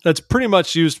that's pretty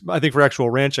much used, I think, for actual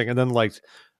ranching. And then like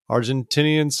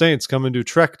Argentinian saints come and do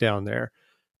trek down there.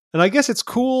 And I guess it's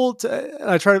cool.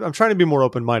 I'm trying to be more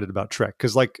open-minded about trek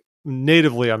because like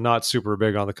natively, I'm not super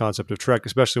big on the concept of trek,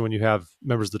 especially when you have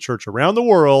members of the church around the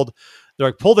world. They're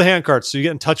like, pull the handcarts so you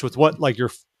get in touch with what like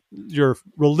your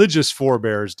religious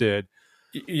forebears did.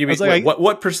 You mean like,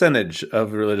 what percentage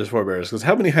of religious forebears? Because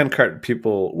how many handcart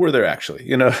people were there actually?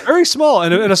 You know, very small,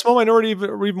 and a small minority,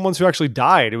 even ones who actually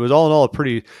died. It was all in all a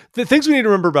pretty things we need to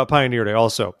remember about Pioneer Day.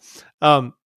 Also,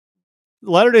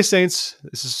 Latter-day Saints,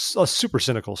 this is super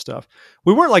cynical stuff.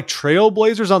 We weren't like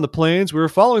trailblazers on the plains. We were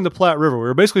following the Platte River. We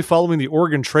were basically following the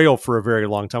Oregon Trail for a very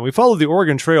long time. We followed the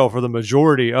Oregon Trail for the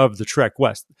majority of the trek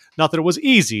west. Not that it was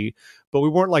easy, but we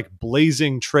weren't like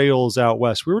blazing trails out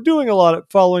west. We were doing a lot of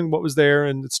following what was there,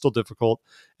 and it's still difficult.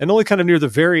 And only kind of near the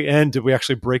very end did we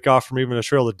actually break off from even a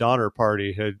trail the Donner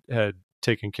Party had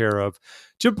taken care of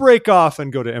to break off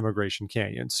and go to Emigration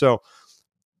Canyon. So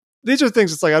these are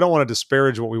things, it's like, I don't want to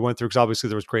disparage what we went through because obviously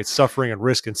there was great suffering and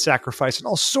risk and sacrifice and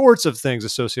all sorts of things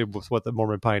associated with what the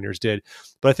Mormon pioneers did.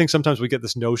 But I think sometimes we get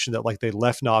this notion that like they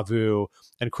left Nauvoo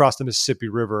and crossed the Mississippi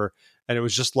River and it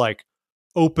was just like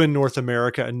open North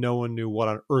America and no one knew what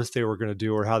on earth they were going to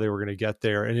do or how they were going to get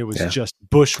there. And it was just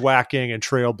bushwhacking and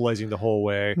trailblazing the whole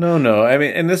way. No. I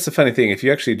mean, and that's the funny thing. If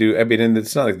you actually do, I mean, and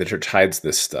it's not like the church hides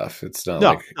this stuff. It's not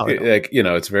like, you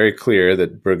know, it's very clear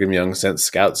that Brigham Young sent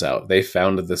scouts out. They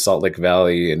found the Salt Lake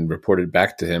Valley and reported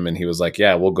back to him. And he was like,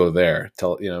 yeah, we'll go there.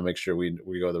 Make sure we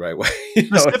go the right way. You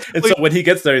know? And so when he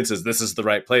gets there and says, this is the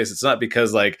right place, it's not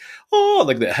because like, oh,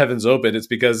 like the heavens open. It's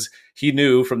because he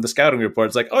knew from the scouting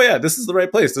reports, like, oh yeah, this is the right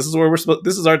place. This is where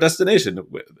this is our destination.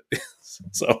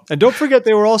 So, and don't forget,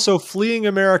 they were also fleeing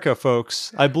America,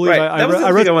 folks. I believe. Right. That was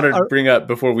the thing I wanted to bring up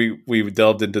before we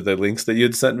delved into the links that you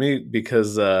had sent me,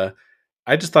 because I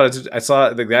just thought I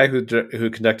saw the guy who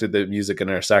conducted the music in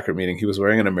our sacrament meeting. He was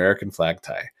wearing an American flag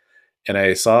tie, and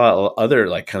I saw other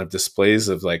like kind of displays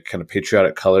of like kind of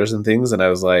patriotic colors and things, and I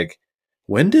was like,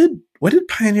 when did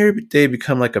Pioneer Day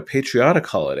become like a patriotic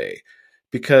holiday?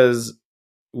 Because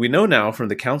we know now from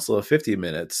the Council of 50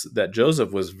 Minutes that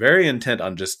Joseph was very intent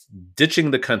on just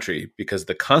ditching the country because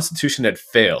the Constitution had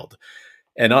failed.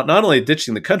 And not only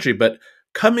ditching the country, but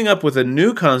coming up with a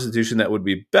new Constitution that would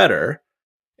be better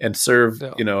and serve,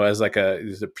 as like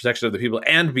the protection of the people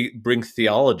and bring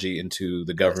theology into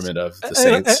the government of the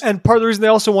saints. And part of the reason they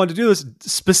also wanted to do this,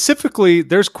 specifically,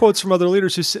 there's quotes from other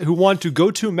leaders who want to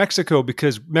go to Mexico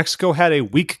because Mexico had a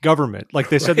weak government. Like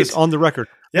they said this on the record.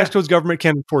 Yeah. Mexico's government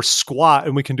can't enforce squat,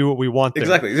 and we can do what we want there.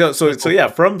 Exactly. So yeah,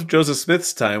 from Joseph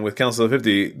Smith's time with Council of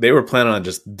 50, they were planning on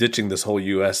just ditching this whole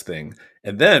U.S. thing.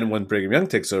 And then when Brigham Young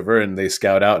takes over and they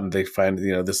scout out and they find,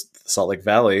 this Salt Lake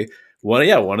Valley,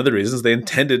 one of the reasons they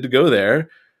intended to go there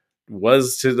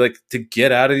was to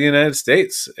get out of the United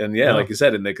States. And like you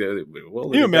said, and they've got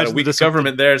a weak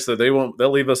government there, so they'll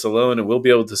leave us alone and we'll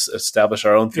be able to establish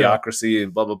our own theocracy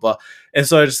and blah, blah, blah. And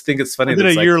so I just think it's funny. And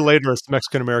then a year later, it's the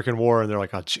Mexican-American War, and they're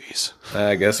like, oh, geez.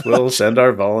 I guess we'll send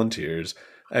our volunteers.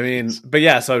 I mean, but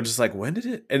yeah, so I'm just like, when did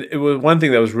it? And it was one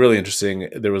thing that was really interesting.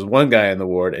 There was one guy in the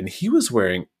ward, and he was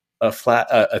wearing a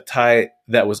tie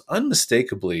that was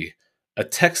unmistakably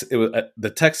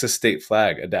the Texas state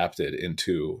flag adapted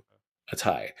into a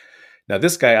tie. Now,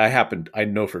 this guy, I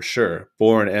know for sure,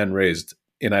 born and raised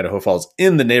in Idaho Falls,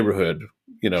 in the neighborhood,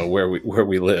 where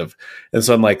we live. And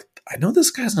so I'm like, I know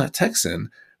this guy's not Texan.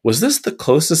 Was this the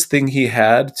closest thing he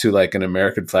had to like an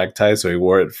American flag tie? So he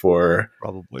wore it for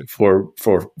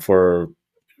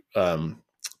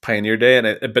Pioneer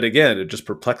Day. But again, it just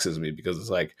perplexes me because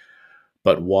it's like,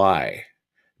 but why?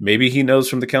 Maybe he knows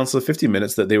from the Council of 50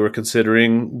 Minutes that they were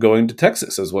considering going to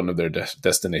Texas as one of their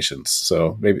destinations.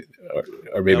 So maybe,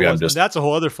 or maybe that's a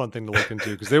whole other fun thing to look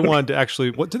into, because they wanted to actually,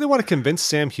 did they want to convince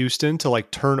Sam Houston to like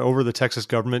turn over the Texas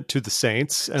government to the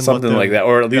Saints and something like that,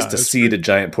 or at least to cede a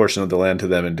giant portion of the land to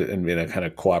them and kind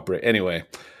of cooperate anyway.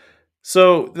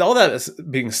 So all that is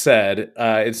being said,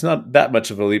 it's not that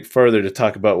much of a leap further to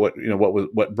talk about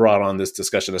what brought on this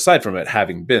discussion, aside from it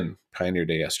having been Pioneer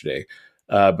Day yesterday.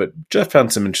 But Jeff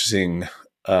found some interesting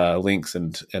links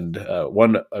and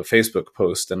one a Facebook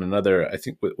post and another, I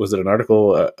think, was it an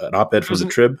article, an op-ed from the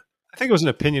Trib? I think it was an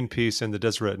opinion piece in the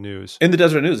Deseret News. In the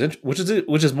Deseret News, which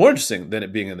is more interesting than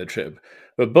it being in the Trib.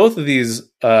 But both of these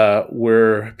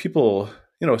were people,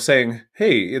 saying,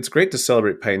 hey, it's great to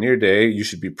celebrate Pioneer Day. You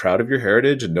should be proud of your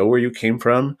heritage and know where you came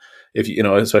from. If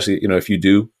especially, if you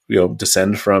do,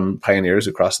 descend from pioneers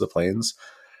across the plains.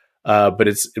 But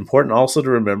it's important also to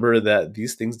remember that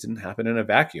these things didn't happen in a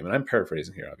vacuum. And I'm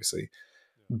paraphrasing here, obviously.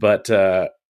 But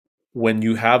when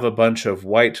you have a bunch of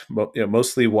white,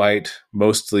 mostly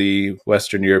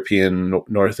Western European,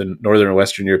 northern and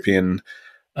Western European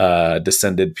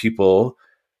descended people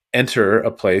enter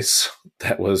a place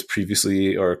that was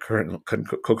previously or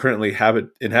concurrently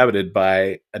inhabited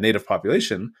by a native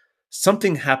population,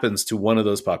 something happens to one of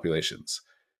those populations.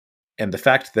 And the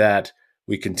fact that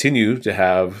we continue to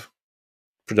have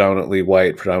predominantly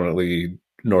white, predominantly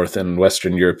North and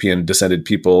Western European descended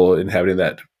people inhabiting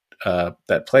that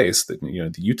place, the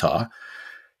Utah.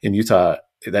 In Utah,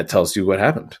 that tells you what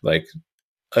happened. Like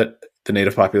the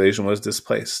native population was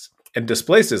displaced. And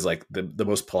displaced is like the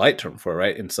most polite term for it,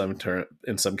 right? In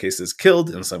some cases killed,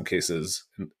 in some cases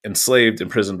enslaved,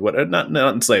 imprisoned. Not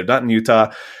enslaved, not in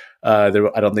Utah. I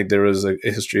don't think there was a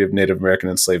history of Native American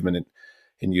enslavement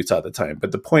in Utah at the time.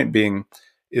 But the point being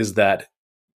is that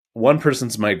one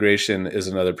person's migration is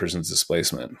another person's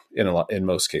displacement in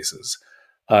most cases.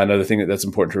 Another thing that's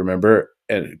important to remember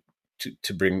and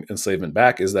to bring enslavement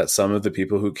back is that some of the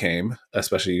people who came,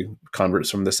 especially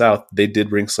converts from the South, they did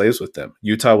bring slaves with them.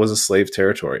 Utah was a slave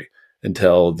territory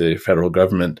until the federal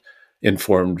government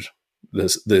informed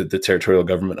the territorial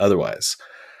government otherwise.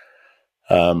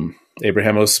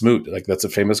 Abraham O. Smoot, like that's a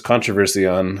famous controversy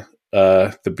on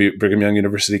the Brigham Young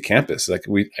University campus. Like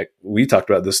we talked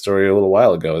about this story a little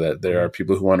while ago, that there are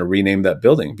people who want to rename that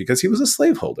building because he was a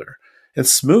slaveholder. And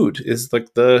Smoot is like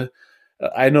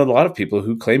I know a lot of people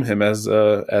who claim him as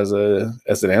an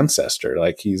ancestor.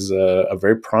 Like he's a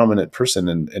very prominent person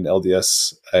in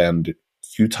LDS and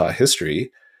Utah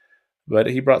history, but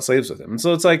he brought slaves with him. And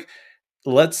so it's like,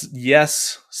 let's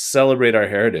celebrate our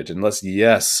heritage, and let's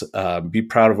be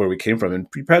proud of where we came from,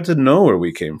 and be proud to know where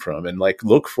we came from, and like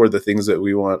look for the things that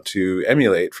we want to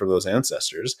emulate from those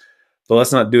ancestors. But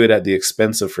let's not do it at the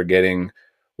expense of forgetting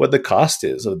what the cost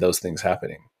is of those things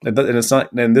happening. And it's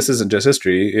not, and this isn't just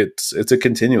history, it's a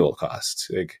continual cost.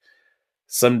 Like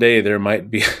someday there might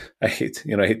be, I hate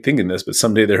thinking this, but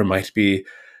someday there might be,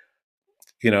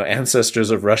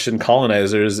 ancestors of Russian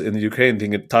colonizers in the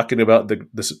Ukraine talking about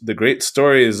the great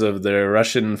stories of their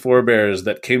Russian forebears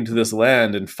that came to this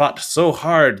land and fought so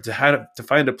hard to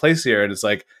find a place here. And it's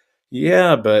like,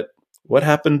 yeah, but what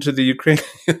happened to the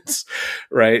Ukrainians,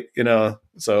 right?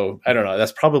 So I don't know.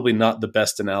 That's probably not the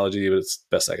best analogy, but it's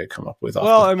the best I could come up with.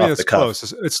 It's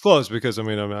close. It's close because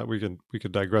we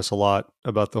could digress a lot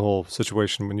about the whole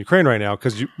situation in Ukraine right now,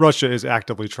 because Russia is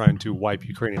actively trying to wipe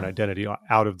Ukrainian identity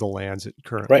out of the lands it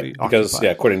currently occupies. Because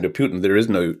according to Putin, there is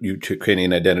no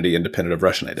Ukrainian identity independent of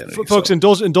Russian identity. Folks,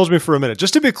 indulge me for a minute,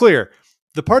 just to be clear.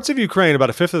 The parts of Ukraine, about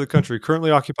a fifth of the country,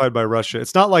 currently occupied by Russia.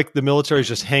 It's not like the military is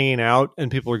just hanging out and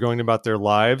people are going about their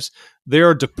lives. They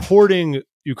are deporting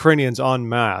Ukrainians en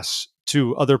masse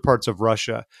to other parts of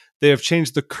Russia. They have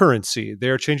changed the currency. They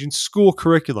are changing school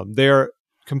curriculum. They are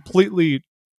completely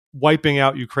wiping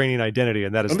out Ukrainian identity,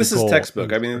 and that is the goal. This is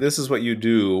textbook. I mean, this is what you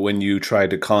do when you try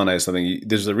to colonize something.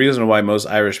 There's a reason why most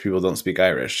Irish people don't speak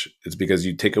Irish. It's because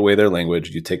you take away their language,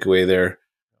 you take away their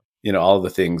all the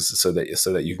things so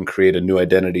that you can create a new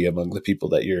identity among the people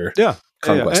that you're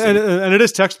conquesting. And it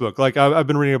is textbook. Like I've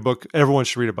been reading a book, everyone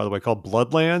should read it, by the way, called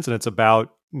Bloodlands, and it's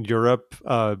about Europe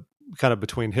kind of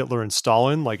between Hitler and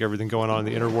Stalin, like everything going on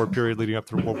in the interwar period leading up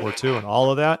through World War II and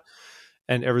all of that,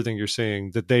 and everything you're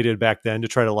seeing that they did back then to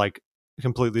try to like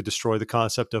completely destroy the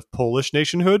concept of Polish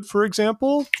nationhood, for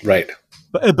example. Right.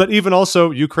 But even also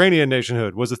Ukrainian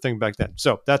nationhood was a thing back then.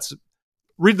 So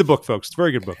read the book, folks. It's a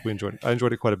very good book. I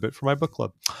enjoyed it quite a bit for my book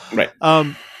club. Right.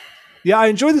 I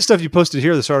enjoyed the stuff you posted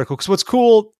here, this article, because what's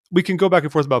cool, we can go back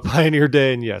and forth about Pioneer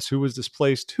Day and yes, who was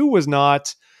displaced, who was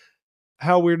not.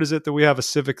 How weird is it that we have a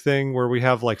civic thing where we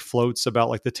have like floats about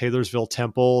like the Taylorsville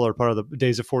Temple or part of the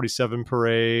Days of 47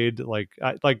 parade?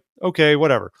 Okay,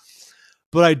 whatever.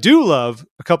 But I do love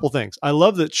a couple things. I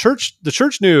love that the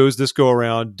Church News this go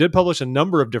around did publish a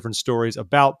number of different stories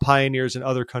about pioneers in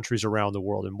other countries around the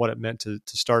world and what it meant to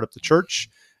start up the church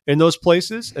in those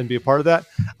places and be a part of that.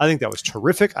 I think that was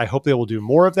terrific. I hope they will do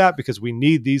more of that because we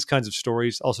need these kinds of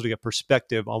stories also to get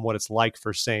perspective on what it's like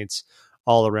for saints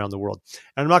all around the world.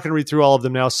 And I'm not going to read through all of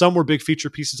them now. Some were big feature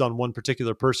pieces on one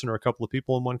particular person or a couple of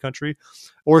people in one country,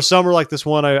 or some are like this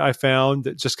one I found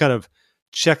that just kind of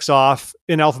checks off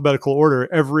in alphabetical order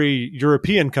every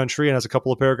European country and has a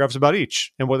couple of paragraphs about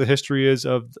each and what the history is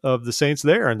of the saints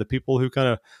there and the people who kind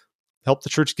of helped the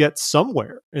church get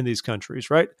somewhere in these countries,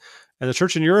 right? And the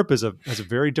church in Europe has a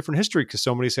very different history because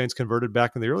so many saints converted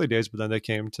back in the early days, but then they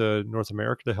came to North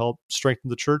America to help strengthen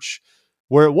the church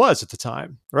where it was at the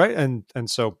time, right? And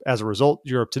so as a result,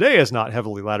 Europe today is not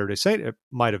heavily Latter-day Saint. It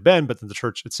might have been, but then the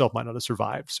church itself might not have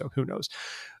survived, so who knows?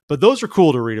 But those are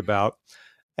cool to read about.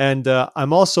 And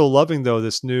I'm also loving though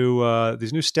these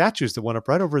new statues that went up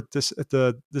right over at this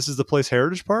is the Place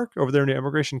Heritage Park over there near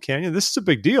Emigration Canyon. This is a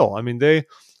big deal. I mean, they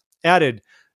added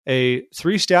 3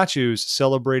 statues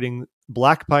celebrating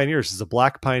Black pioneers. This is a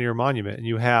Black Pioneer Monument, and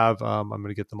you have I'm going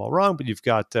to get them all wrong, but you've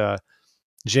got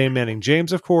J. Manning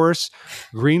James, of course,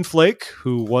 Green Flake,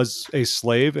 who was a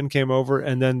slave and came over,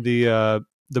 and then the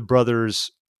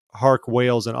brothers Hark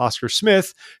Wales and Oscar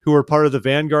Smith, who were part of the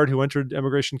vanguard who entered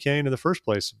Emigration Canyon in the first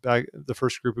place, the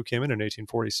first group who came in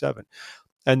 1847.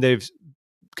 And they've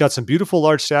got some beautiful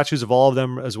large statues of all of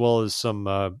them, as well as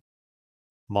some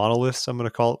monoliths, I'm going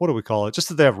to call it. What do we call it? Just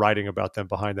that they have writing about them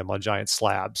behind them on giant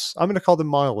slabs. I'm going to call them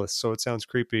monoliths, so it sounds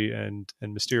creepy and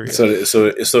mysterious. So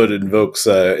it invokes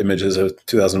images of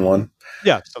 2001.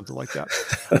 Yeah, something like that.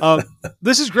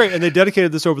 This is great, and they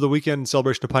dedicated this over the weekend in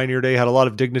celebration of Pioneer Day. Had a lot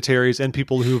of dignitaries and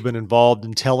people who have been involved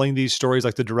in telling these stories,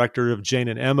 like the director of Jane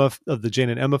and Emma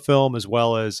film, as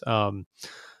well as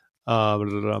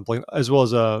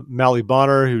Mally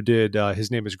Bonner, who did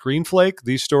His Name is Green Flake.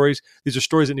 These are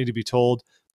stories that need to be told.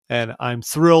 And I'm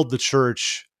thrilled the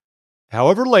church,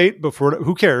 however late,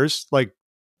 who cares, like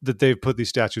that they've put these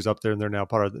statues up there and they're now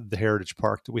part of the Heritage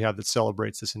Park that we have that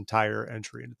celebrates this entire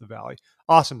entry into the valley.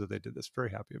 Awesome that they did this.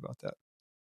 Very happy about that.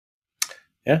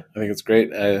 Yeah, I think it's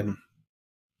great. I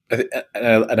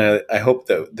hope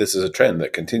that this is a trend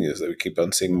that continues, that we keep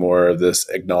on seeing more of this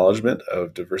acknowledgement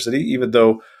of diversity, even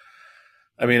though,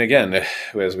 I mean, again,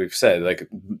 as we've said, like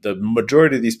the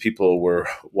majority of these people were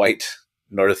white,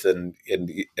 North and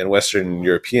Western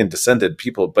European descended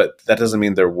people, but that doesn't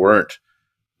mean there weren't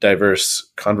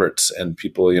diverse converts and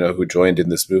people, who joined in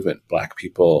this movement. Black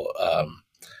people,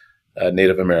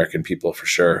 Native American people, for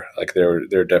sure. Like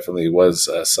there definitely was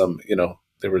some,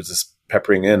 there was this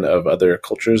peppering in of other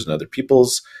cultures and other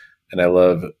peoples, and I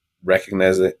love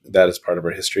recognizing that as part of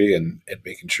our history and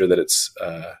making sure that it's.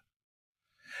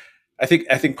 I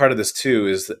think part of this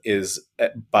too is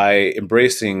by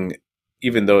embracing,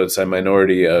 even though it's a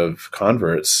minority of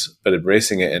converts, but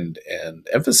embracing it and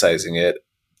emphasizing it,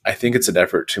 I think it's an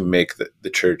effort to make the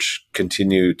church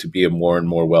continue to be a more and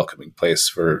more welcoming place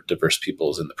for diverse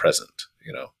peoples in the present,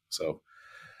 So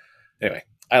anyway,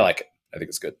 I like it. I think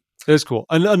it's good. It is cool.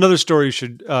 Another story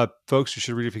folks, you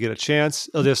should read if you get a chance.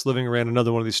 LDS Living ran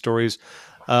another one of these stories.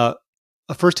 A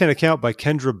firsthand account by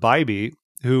Kendra Bybee,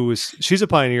 she's a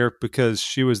pioneer because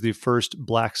she was the first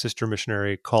Black sister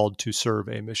missionary called to serve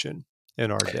a mission in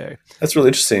our day. That's really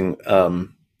interesting.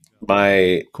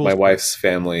 My wife's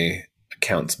family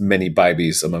counts many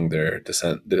Bybees among their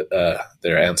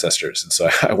their ancestors, and so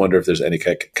I wonder if there's any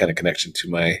kind of connection to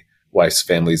my wife's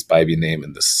family's Bybee name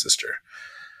and this sister.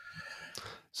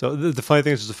 So the funny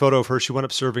thing is, there's a photo of her. She went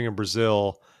up serving in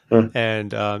Brazil,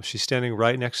 and she's standing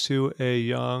right next to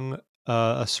a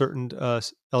certain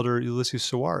elder Ulysses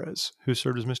Soares, who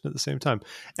served his mission at the same time,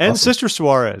 and awesome. Sister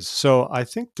Soares. So I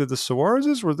think, did the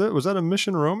Soareses, was that a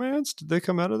mission romance? Did they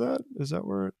come out of that? Is that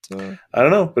where it? I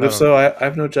don't know, but if so, I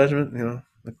have no judgment. No,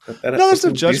 there's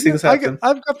no judgment.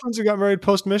 I've got friends who got married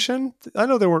post mission. I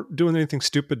know they weren't doing anything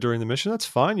stupid during the mission. That's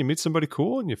fine. You meet somebody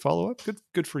cool and you follow up.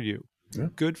 Good for you. Yeah.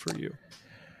 Good for you.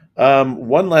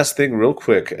 One last thing, real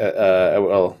quick.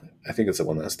 I think it's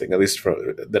one last thing, at least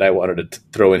that I wanted to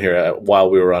throw in here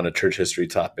while we were on a church history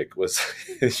topic, was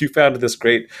you found this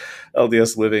great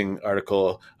LDS Living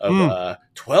article of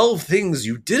 12 things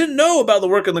you didn't know about the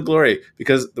Work and the Glory,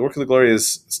 because the Work and the Glory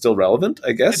is still relevant,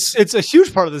 I guess. It's a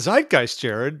huge part of the zeitgeist,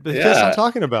 Jared, because I'm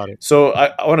talking about it. So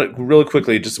I want to really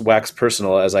quickly just wax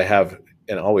personal, as I have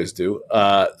and always do.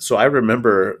 So I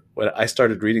remember when I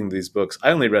started reading these books,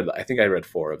 I think I read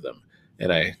 4 of them,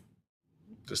 and I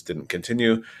just didn't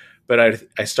continue. But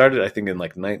I started, I think, in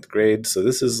like 9th grade. So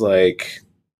this is like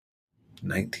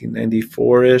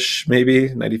 1994-ish,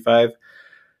 maybe 95.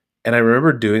 And I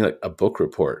remember doing like a book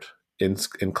report in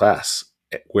class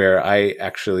where I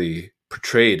actually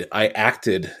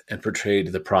acted and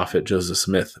portrayed the prophet Joseph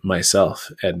Smith myself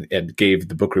and gave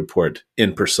the book report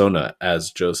in persona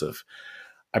as Joseph.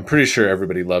 I'm pretty sure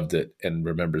everybody loved it and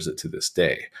remembers it to this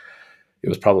day. It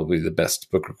was probably the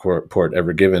best book report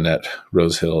ever given at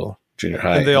Rose Hill Junior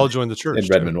High. And they all joined the church in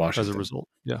Redmond, Washington. As a result.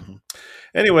 Yeah. Mm-hmm.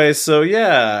 Anyway, so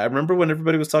I remember when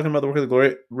everybody was talking about the Work of the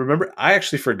Glory. Remember, I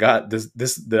actually forgot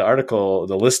the article,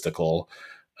 the listicle,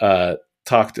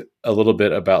 talked a little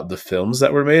bit about the films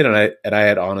that were made, and I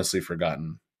had honestly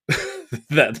forgotten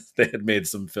that they had made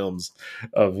some films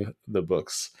of the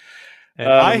books. And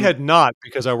I had not,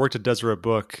 because I worked at Deseret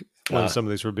Book when some of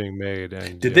these were being made.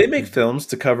 And did they make films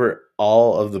to cover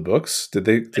all of the books? Did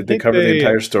they cover the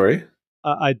entire story?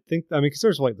 I think, because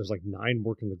there's like 9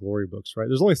 Work in the Glory books, right?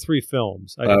 There's only 3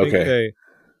 films. I think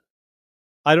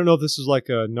I don't know if this is like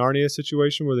a Narnia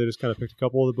situation where they just kind of picked a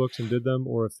couple of the books and did them,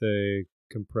 or if they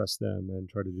compressed them and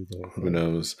tried to do the whole thing. Who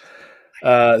knows?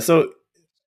 So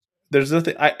there's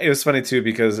nothing. It was funny too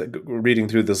because reading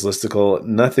through this listicle,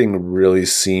 nothing really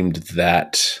seemed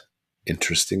that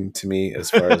interesting to me as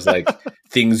far as like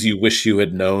things you wish you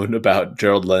had known about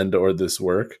Gerald Lund or this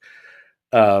work.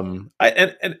 I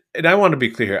want to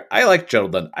be clear here. I like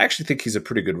Gerald Lund. I actually think he's a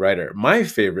pretty good writer. My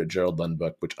favorite Gerald Lund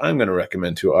book, which I'm going to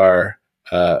recommend to our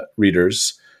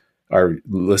readers, our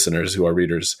listeners who are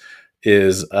readers,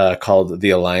 is called The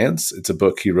Alliance. It's a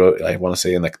book he wrote, I want to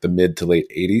say, in like the mid to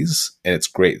late 80s, and it's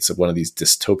great. It's one of these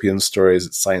dystopian stories.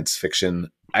 It's science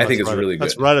fiction. I think it's really good.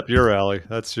 That's right up your alley.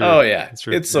 It's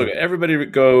so good. Everybody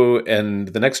go, and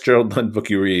the next Gerald Lund book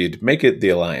you read, make it The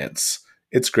Alliance.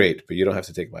 It's great, but you don't have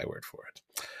to take my word for it.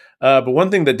 But one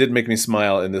thing that did make me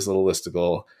smile in this little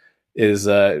listicle is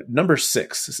number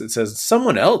 6. It says,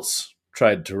 someone else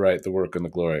tried to write the work and the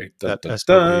glory. Dun, dun,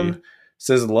 dun.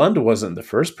 Says Lund wasn't the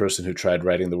first person who tried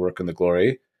writing the work and the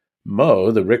glory. Moe,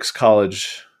 the Ricks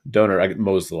College donor,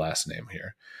 Moe's the last name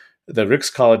here. The Ricks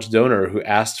College donor who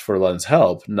asked for Lund's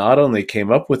help not only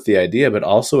came up with the idea, but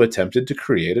also attempted to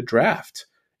create a draft.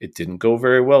 It didn't go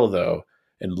very well, though.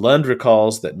 And Lund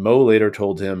recalls that Moe later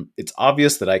told him, "It's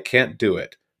obvious that I can't do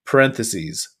it."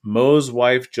 Parentheses. Moe's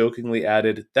wife jokingly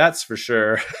added, "That's for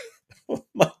sure."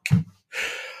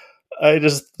 I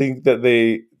just think that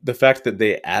the fact that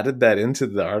they added that into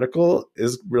the article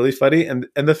is really funny. And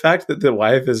the fact that the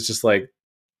wife is just like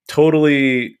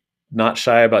totally not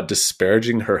shy about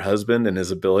disparaging her husband and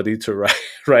his ability to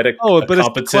write a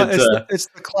competent... It's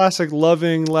the classic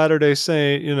loving Latter-day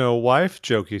Saint, wife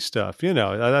jokey stuff.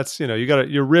 That's, you got to,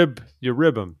 you rib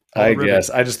him. I guess.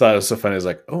 I just thought it was so funny. I was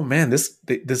like, oh man, this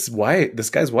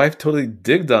guy's wife totally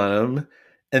digged on him.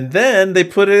 And then they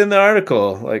put it in the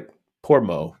article. Like, poor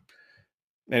Moe.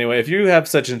 Anyway, if you have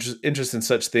such interest in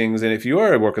such things, and if you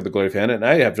are a Work of the Glory fan, and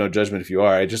I have no judgment if you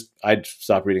are, I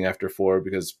stopped reading after 4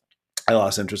 because I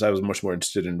lost interest. I was much more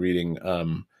interested in reading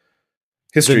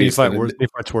history.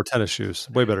 Nephites wore tennis shoes.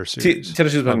 Way better series.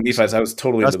 Tennis shoes among Nephites. I was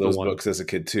totally into those books as a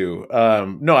kid too.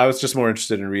 No, I was just more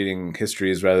interested in reading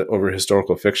histories over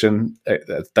historical fiction.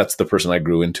 That's the person I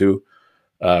grew into,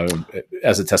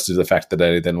 as attested to the fact that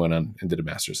I then went on and did a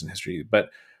master's in history. But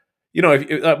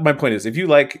my point is, if you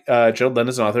like Gerald Lund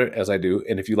as an author, as I do,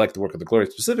 and if you like the Work of the Glory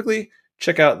specifically,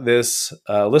 check out this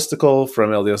listicle from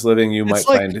LDS Living. You might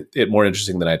find it more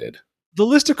interesting than I did. The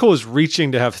listicle is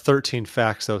reaching to have 13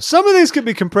 facts, though. Some of these could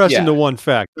be compressed into one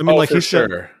fact. I mean, he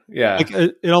said,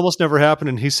 it almost never happened,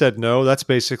 and he said no. That's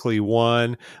basically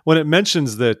one. When it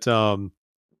mentions that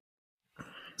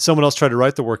someone else tried to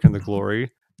write the Work and the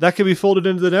Glory, that could be folded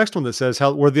into the next one that says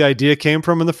where the idea came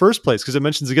from in the first place, because it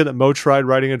mentions again that Moe tried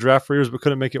writing a draft for years but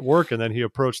couldn't make it work, and then he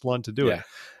approached Lund to do it.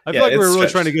 I feel like we're really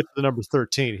trying to get to the number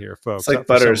 13 here, folks. It's like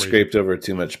butter scraped over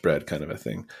too much bread kind of a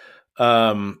thing.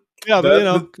 The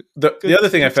other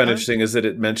thing I found interesting is that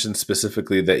it mentioned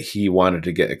specifically that he wanted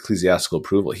to get ecclesiastical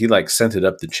approval. He sent it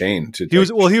up the chain to. He was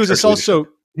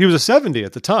a 70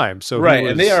 at the time, so right,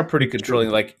 and they are pretty controlling.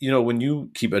 Like when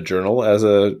you keep a journal as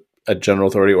a general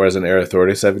authority or as an area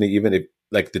authority, 70, even if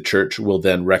like the church will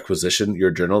then requisition your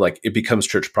journal, like it becomes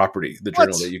church property, the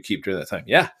journal that you keep during that time.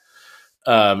 Yeah.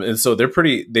 And so they're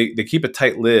they keep a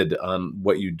tight lid on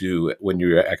what you do when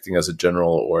you're acting as a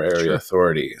general or area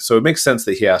authority. So it makes sense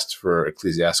that he asked for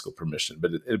ecclesiastical permission,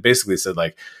 but it basically said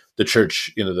like the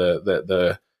church,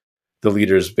 the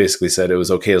leaders basically said it was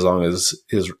okay as long as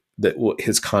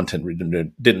his content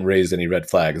didn't raise any red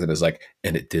flags, and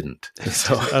and it didn't.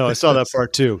 So I saw that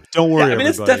part too. Don't worry. I mean,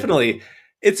 it's definitely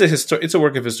it's a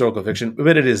work of historical fiction,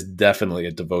 but it is definitely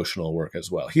a devotional work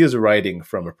as well. He is writing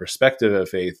from a perspective of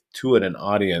faith to an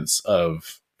audience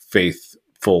of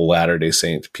faithful Latter-day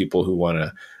Saint people who want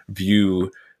to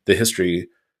view the history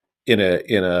in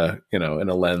a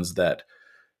lens that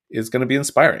is going to be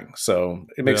inspiring. So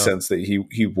it makes sense that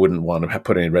he wouldn't want to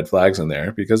put any red flags in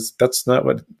there, because that's not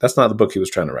the book he was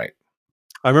trying to write.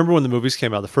 I remember when the movies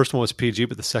came out, the first one was PG,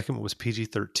 but the second one was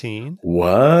PG-13.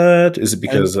 What? Is it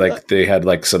because they had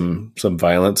some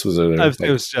violence? Was there? It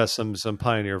was just some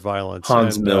pioneer violence,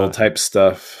 Hans Mill type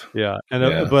stuff. Yeah,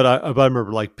 but I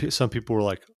remember some people were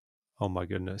like, "Oh my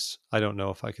goodness, I don't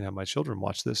know if I can have my children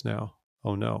watch this now.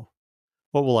 Oh no,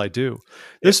 what will I do?"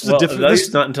 This is different. At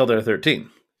least not until they're 13.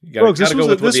 You got to go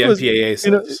with what the MPAA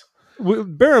says.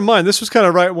 Bear in mind, this was kind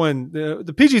of right when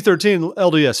the PG-13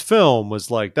 LDS film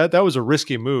was like that. That was a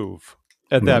risky move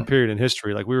at that period in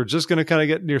history. Like we were just going to kind of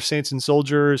get near Saints and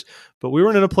Soldiers, but we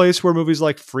weren't in a place where movies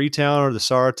like Freetown or the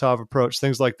Saratov Approach,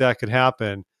 things like that could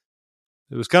happen.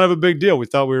 It was kind of a big deal. We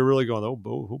thought we were really going, oh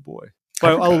boy.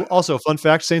 Also, fun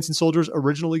fact: Saints and Soldiers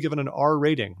originally given an R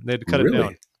rating. They had to cut it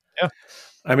down. Yeah.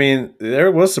 I mean,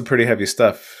 there was some pretty heavy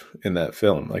stuff in that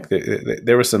film. Like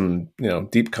there was some,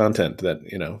 deep content that,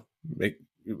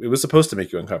 it was supposed to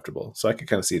make you uncomfortable. So I could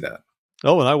kind of see that.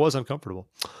 Oh, and I was uncomfortable.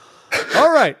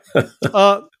 All right.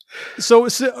 So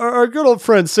our good old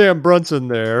friend Sam Brunson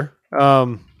there.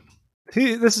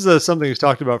 This is something he's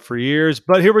talked about for years,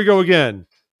 but here we go again.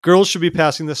 Girls should be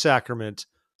passing the sacrament.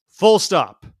 Full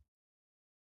stop.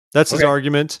 That's his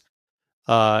argument.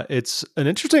 It's an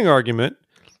interesting argument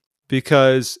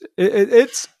because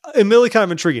it's admittedly kind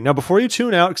of intriguing. Now, before you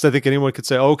tune out, because I think anyone could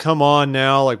say, "Oh, come on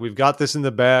now! Like we've got this in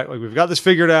the back. Like we've got this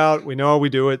figured out. We know how we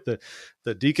do it.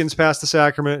 The deacons pass the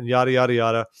sacrament, and yada yada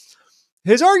yada."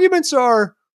 His arguments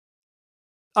are.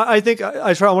 I think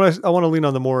I want to lean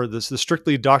on the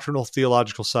strictly doctrinal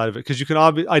theological side of it, because you can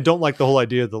I don't like the whole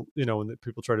idea that when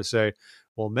people try to say,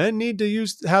 well, men need to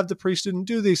have the priesthood and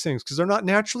do these things because they're not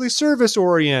naturally service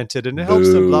oriented and it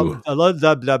helps them blah blah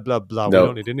blah blah blah blah. No. We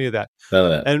don't need any of that. None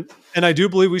of that. And I do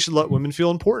believe we should let women feel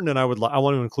important, and I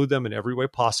want to include them in every way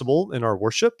possible in our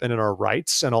worship and in our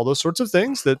rites and all those sorts of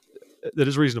things that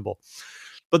is reasonable.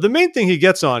 But the main thing he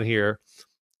gets on here,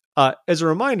 as a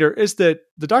reminder, is that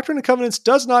the Doctrine and Covenants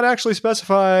does not actually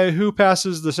specify who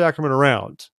passes the sacrament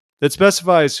around. It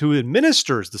specifies who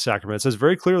administers the sacrament. It says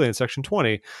very clearly in section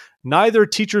 20, neither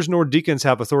teachers nor deacons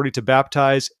have authority to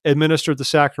baptize, administer the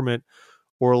sacrament,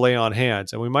 or lay on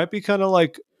hands. And we might be kind of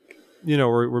like,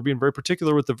 we're being very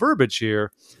particular with the verbiage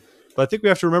here, but I think we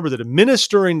have to remember that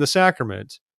administering the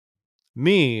sacrament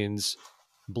means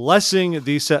blessing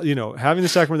having the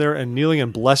sacrament there and kneeling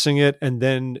and blessing it, and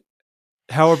then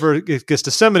however it gets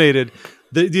disseminated,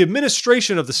 the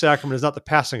administration of the sacrament is not the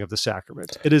passing of the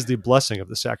sacrament. It is the blessing of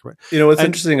the sacrament. What's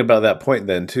interesting about that point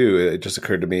then too, it just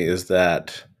occurred to me, is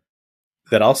that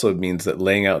also means that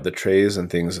laying out the trays and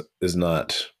things is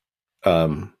not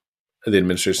the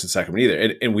administration of the sacrament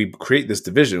either. And we create this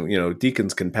division,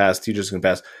 deacons can pass, teachers can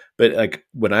pass. But like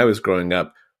when I was growing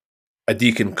up, a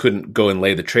deacon couldn't go and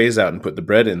lay the trays out and put the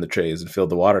bread in the trays and fill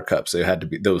the water cups. It had to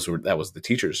be, that was the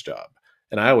teacher's job.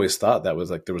 And I always thought that was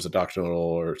like there was a doctrinal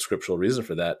or scriptural reason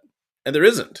for that, and there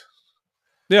isn't.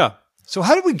 Yeah. So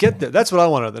how did we get there? That's what I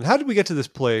want to know. Then how did we get to this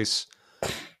place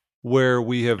where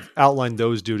we have outlined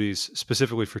those duties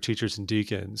specifically for teachers and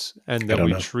deacons, and that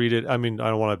we treat it? I mean, I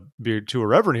don't want to be too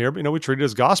irreverent here, but we treat it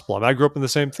as gospel. I mean, I grew up in the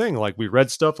same thing. Like we read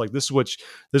stuff like this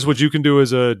is what you can do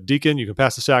as a deacon. You can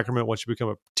pass the sacrament once you become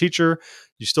a teacher.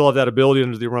 You still have that ability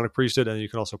under the Aaronic priesthood, and you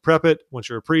can also prep it once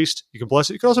you're a priest. You can bless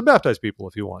it. You can also baptize people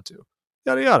if you want to.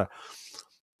 Yada,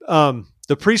 yada.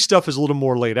 The priest stuff is a little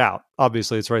more laid out.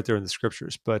 Obviously, it's right there in the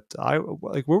scriptures. But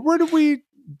where did we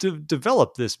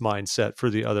develop this mindset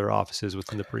for the other offices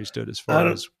within the priesthood? As far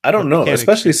as I don't know,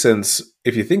 especially since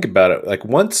if you think about it, like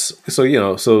once, so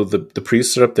the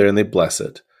priests are up there and they bless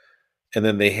it, and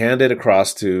then they hand it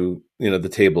across to the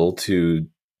table to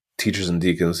teachers and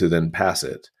deacons who then pass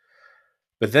it.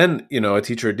 But then a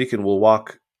teacher or deacon will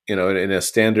walk in a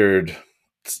standard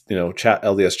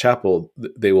LDS chapel,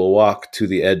 they will walk to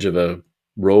the edge of a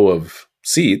row of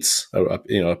seats,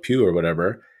 a pew or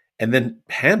whatever, and then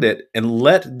hand it and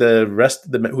let the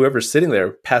rest of whoever's sitting there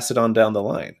pass it on down the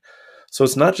line. So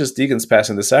it's not just deacons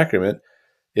passing the sacrament,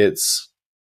 it's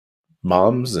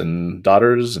moms and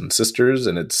daughters and sisters,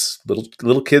 and it's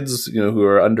little kids, who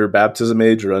are under baptism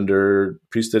age or under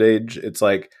priesthood age. It's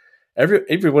like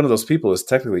every one of those people is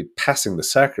technically passing the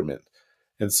sacrament.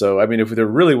 And so, I mean, if there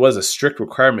really was a strict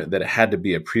requirement that it had to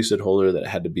be a priesthood holder, that it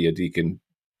had to be a deacon,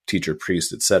 teacher,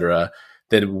 priest, etc.,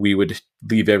 then we would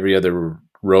leave every other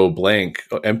row blank,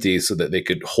 empty, so that they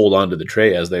could hold on to the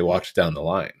tray as they walked down the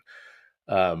line.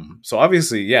 So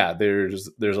obviously, yeah,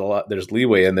 there's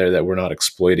leeway in there that we're not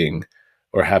exploiting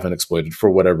or haven't exploited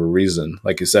for whatever reason.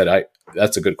 Like you said,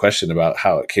 that's a good question about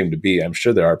how it came to be. I'm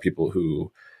sure there are people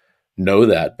who know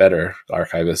that better,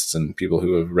 archivists and people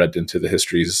who have read into the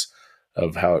histories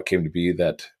of how it came to be,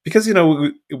 that because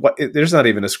there's not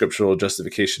even a scriptural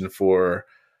justification for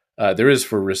there is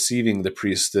for receiving the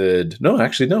priesthood.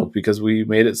 No, because we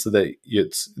made it so that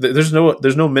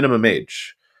there's no minimum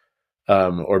age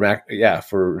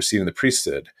for receiving the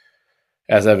priesthood,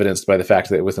 as evidenced by the fact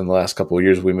that within the last couple of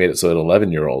years we made it so that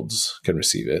 11-year-olds can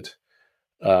receive it.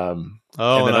 And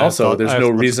then also there's no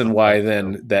reason why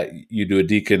then that you do a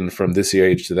deacon from this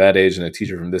age to that age and a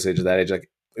teacher from this age to that age. Like,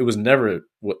 it was never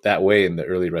that way in the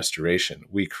early Restoration.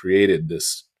 We created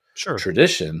this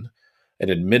tradition, an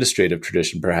administrative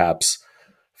tradition perhaps,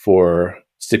 for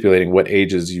stipulating what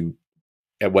ages you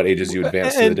at what ages you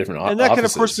advance to the different offices. And that can,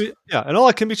 of course, and all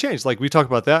that can be changed. Like we talked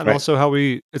about that, and also how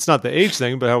it's not the age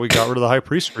thing, but how we got rid of the high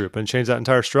priest group and changed that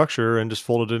entire structure and just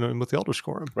folded it in with the elders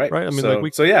quorum. Right. I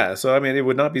mean, so I mean, it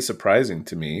would not be surprising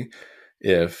to me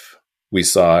if we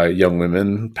saw young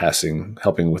women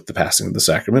helping with the passing of the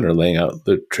sacrament or laying out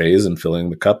the trays and filling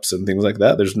the cups and things like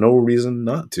that. There's no reason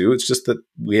not to. It's just that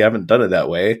we haven't done it that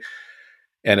way.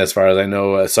 And as far as I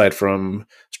know, aside from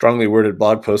strongly worded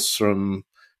blog posts from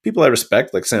people I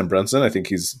respect, like Sam Brunson, I think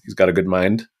he's got a good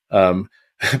mind.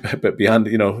 But beyond,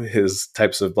 his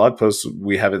types of blog posts,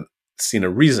 we haven't seen a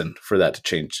reason for that to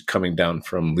change coming down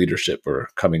from leadership or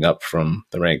coming up from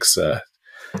the ranks.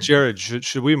 Jared,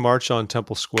 should we march on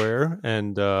Temple Square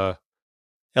and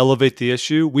elevate the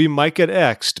issue? We might get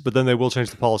X'd, but then they will change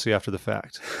the policy after the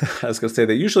fact. I was going to say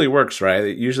that usually works,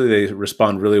 right? Usually they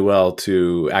respond really well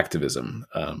to activism,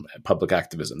 public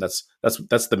activism. That's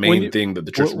the main thing that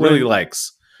the church really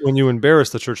likes. When you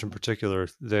embarrass the church in particular,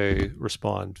 they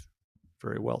respond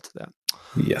very well to that.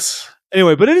 Yes.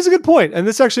 Anyway, but it is a good point, and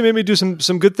this actually made me do some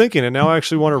good thinking, and now I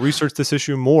actually want to research this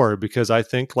issue more because I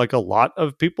think, like a lot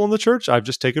of people in the church, I've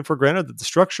just taken for granted that the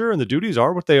structure and the duties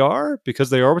are what they are because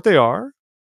they are what they are.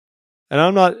 And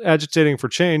I'm not agitating for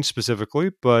change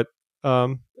specifically, but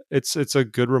it's a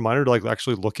good reminder to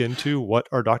actually look into what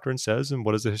our doctrine says and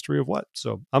what is the history of what.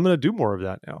 So I'm going to do more of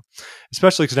that now,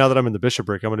 especially because now that I'm in the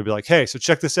bishopric, I'm going to be like, hey, so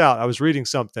check this out. I was reading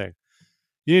something.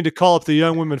 You need to call up the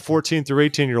young women 14 through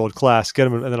 18-year-old class, get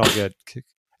them, and then I'll get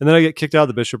kicked. And then I get kicked out of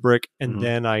the bishopric, and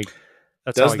then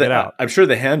that's how I get out. I'm sure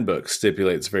the handbook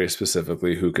stipulates very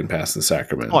specifically who can pass the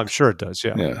sacrament. Oh, I'm sure it does,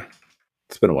 yeah. Yeah.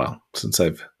 It's been a while since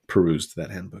I've perused that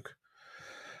handbook.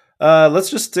 Let's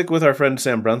just stick with our friend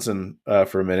Sam Brunson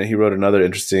for a minute. He wrote another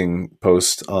interesting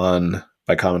post on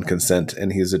By Common Consent,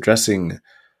 and he's addressing,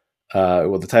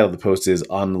 the title of the post is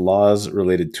On Laws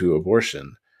Related to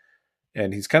Abortion.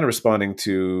 And he's kind of responding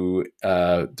to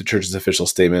the church's official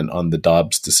statement on the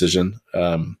Dobbs decision.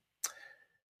 I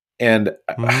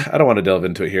don't want to delve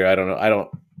into it here. I don't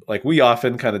know. We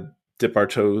often kind of dip our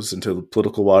toes into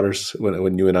political waters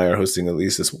when you and I are hosting at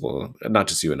least this. Well, not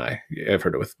just you and I. I've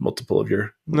heard it with multiple of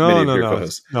your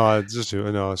co-hosts. No, it's just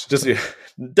you. No, it's just you.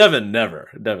 Devin never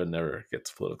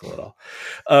gets political at all.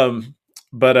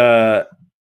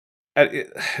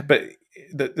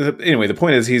 Anyway, the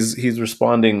point is he's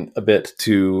responding a bit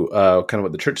to kind of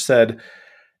what the church said,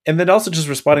 and then also just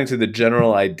responding to the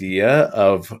general idea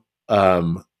of,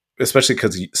 especially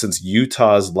because since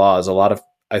Utah's laws,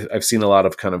 I've seen a lot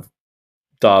of kind of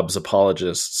Dobbs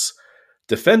apologists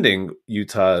defending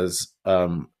Utah's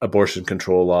abortion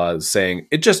control laws, saying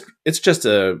it's just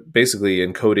basically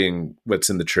encoding what's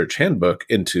in the church handbook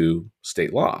into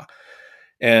state law.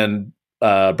 And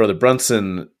Brother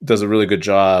Brunson does a really good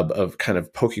job of kind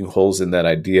of poking holes in that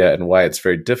idea and why it's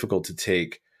very difficult to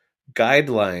take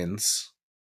guidelines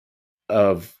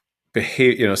of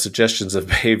behavior, suggestions of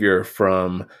behavior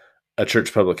from a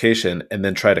church publication and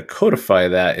then try to codify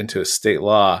that into a state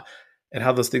law, and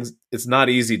how those things, it's not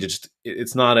easy to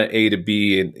it's not an A to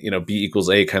B and, B equals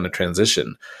A kind of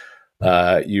transition.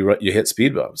 You hit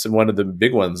speed bumps. And one of the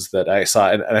big ones that I saw,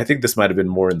 and I think this might have been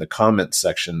more in the comments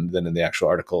section than in the actual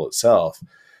article itself.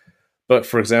 But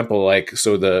for example,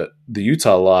 the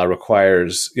Utah law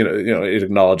requires, it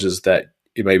acknowledges that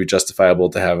it may be justifiable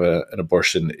to have an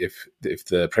abortion if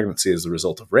the pregnancy is the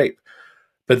result of rape.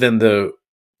 But then the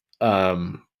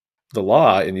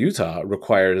law in Utah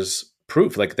requires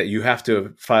proof, that you have to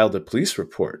have filed a police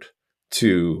report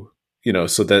to,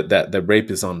 so that the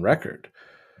rape is on record.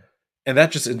 And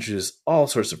that just introduces all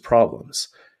sorts of problems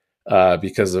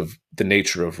because of the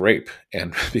nature of rape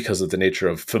and because of the nature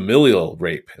of familial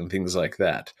rape and things like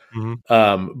that. Mm-hmm.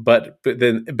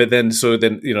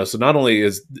 So not only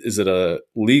is it a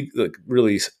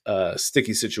really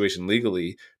sticky situation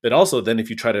legally, but also then if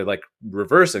you try to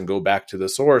reverse and go back to the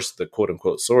source, the quote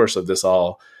unquote source of this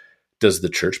all, does the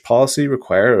church policy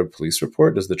require a police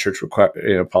report? Does the church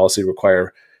policy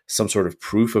require some sort of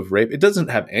proof of rape? It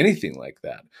doesn't have anything like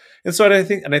that. And so I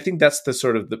think that's the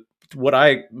sort of the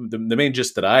main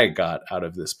gist that I got out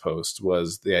of this post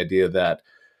was the idea that,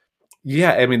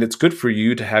 it's good for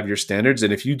you to have your standards.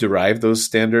 And if you derive those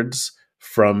standards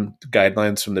from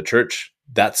guidelines from the church,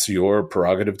 that's your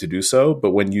prerogative to do so.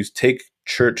 But when you take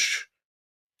church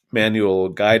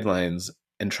manual guidelines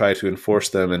and try to enforce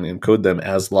them and encode them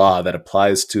as law that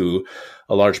applies to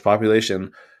a large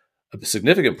population, a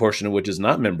significant portion of which is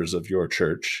not members of your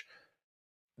church,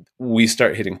 we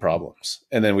start hitting problems.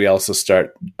 And then we also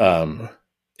start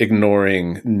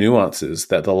ignoring nuances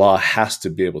that the law has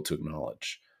to be able to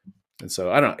acknowledge. And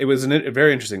so I don't know. It was a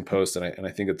very interesting post, and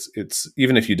I think it's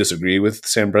even if you disagree with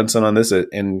Sam Brunson on this,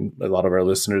 and a lot of our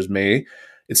listeners may,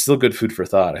 it's still good food for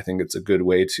thought. I think it's a good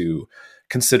way to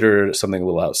consider something a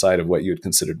little outside of what you had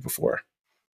considered before.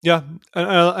 Yeah,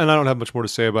 and I don't have much more to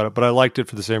say about it, but I liked it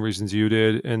for the same reasons you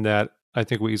did, in that I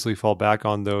think we easily fall back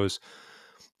on those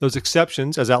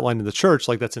exceptions as outlined in the church.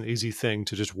 Like, that's an easy thing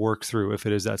to just work through if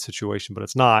it is that situation, but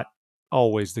it's not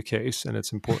always the case. And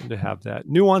it's important to have that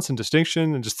nuance and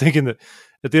distinction, and just thinking that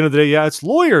at the end of the day, yeah, it's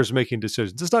lawyers making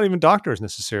decisions. It's not even doctors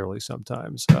necessarily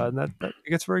sometimes. And that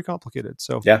gets very complicated.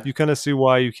 So you kind of see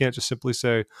why you can't just simply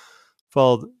say,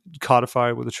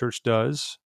 codify what the church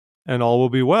does and all will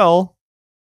be well.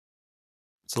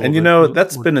 And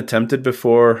that's been attempted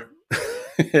before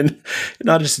in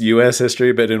not just U.S.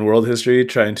 history, but in world history,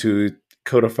 trying to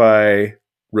codify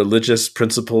religious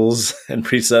principles and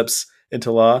precepts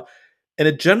into law. And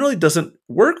it generally doesn't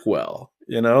work well,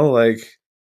 like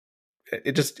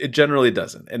it generally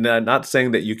doesn't. And I'm not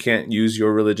saying that you can't use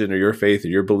your religion or your faith or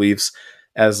your beliefs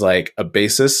as like a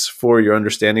basis for your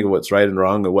understanding of what's right and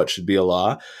wrong and what should be a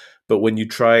law. But when you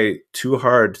try too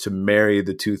hard to marry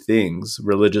the two things,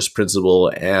 religious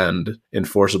principle and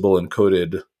enforceable and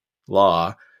coded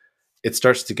law, it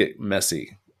starts to get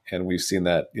messy. And we've seen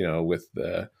that, with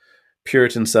the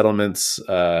Puritan settlements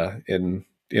in,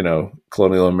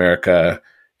 colonial America.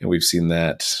 And we've seen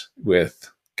that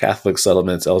with Catholic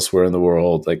settlements elsewhere in the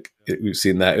world. We've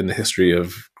seen that in the history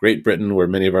of Great Britain, where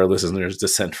many of our listeners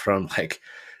descend from.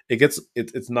 It's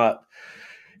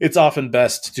often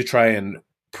best to try and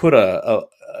put a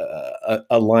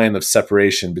line of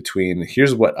separation between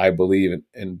here's what I believe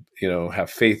and have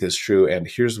faith is true, and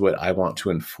here's what I want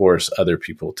to enforce other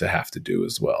people to have to do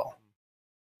as well.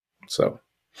 So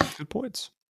good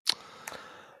points.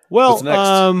 Well, what's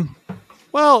next?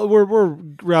 We're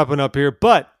wrapping up here,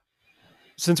 but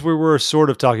since we were sort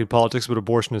of talking politics, but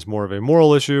abortion is more of a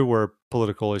moral issue, where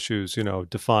political issues,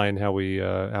 define how we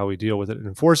deal with it and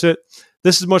enforce it.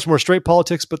 This is much more straight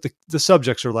politics, but the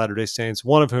subjects are Latter-day Saints,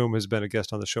 one of whom has been a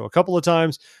guest on the show a couple of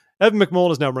times. Evan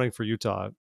McMullin is now running for Utah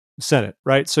Senate,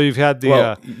 right? So you've had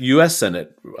the U.S.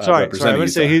 Senate. Sorry, I'm going to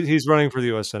say he's running for the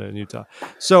U.S. Senate in Utah.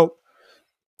 So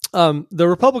the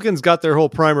Republicans got their whole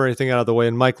primary thing out of the way,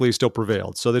 and Mike Lee still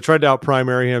prevailed. So they tried to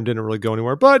out-primary him, didn't really go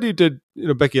anywhere, but he did.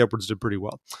 Becky Edwards did pretty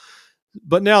well.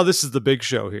 But now this is the big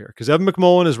show here, because Evan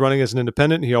McMullin is running as an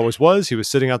independent. He always was. He was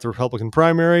sitting out the Republican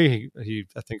primary. He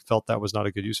I think, felt that was not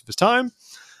a good use of his time.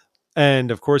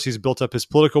 And, of course, he's built up his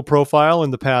political profile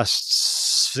in the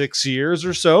past 6 years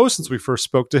or so since we first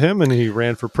spoke to him, and he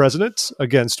ran for president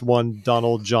against one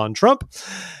Donald John Trump.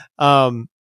 And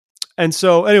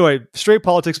so, anyway, straight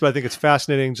politics, but I think it's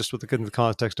fascinating just with the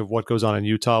context of what goes on in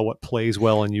Utah, what plays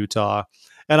well in Utah.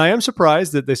 And I am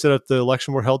surprised that they said if the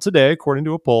election were held today, according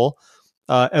to a poll,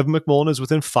 Evan McMullin is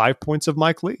within 5 points of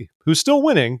Mike Lee, who's still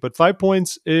winning, but 5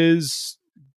 points is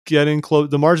getting close.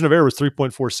 The margin of error was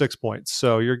 3.46 points.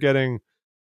 So you're getting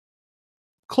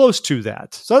close to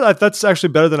that. So that's actually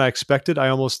better than I expected. I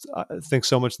almost think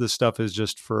so much of this stuff is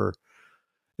just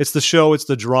it's the show, it's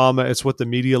the drama, it's what the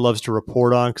media loves to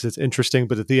report on because it's interesting.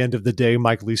 But at the end of the day,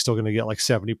 Mike Lee's still going to get like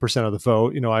 70% of the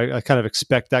vote. I kind of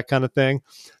expect that kind of thing.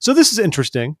 So this is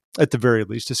interesting at the very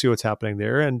least to see what's happening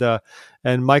there.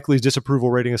 And Mike Lee's disapproval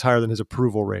rating is higher than his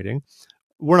approval rating.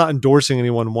 We're not endorsing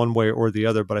anyone one way or the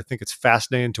other, but I think it's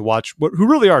fascinating to watch who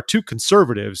really are two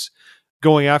conservatives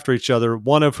going after each other,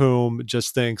 one of whom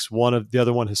just thinks the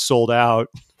other one has sold out.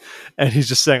 And he's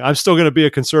just saying, I'm still going to be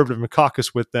a conservative and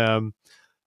caucus with them.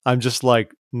 I'm just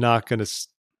not going to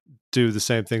do the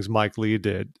same things Mike Lee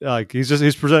did.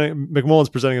 McMullin's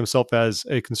presenting himself as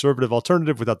a conservative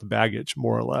alternative without the baggage,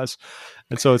 more or less.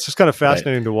 And so it's just kind of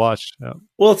fascinating to watch. Yeah.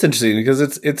 Well, it's interesting because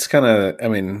it's kind of,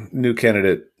 new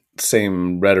candidate,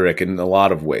 same rhetoric in a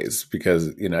lot of ways,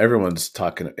 because, everyone's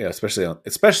talking, especially on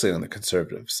the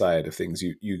conservative side of things,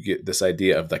 you get this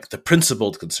idea of the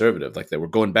principled conservative, that we're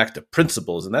going back to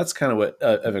principles. And that's kind of what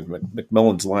Evan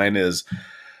McMullin's line is.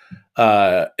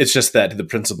 It's just that the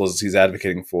principles he's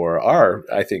advocating for are,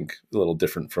 I think, a little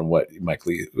different from what Mike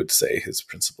Lee would say his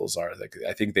principles are.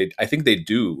 I think they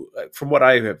do, from what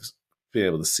I have been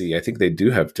able to see, I think they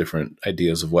do have different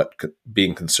ideas of what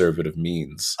being conservative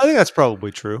means. I think that's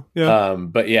probably true. Yeah.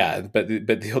 But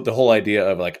the whole idea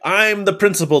of I'm the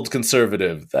principled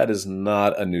conservative, that is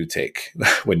not a new take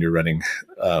when you're running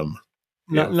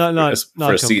not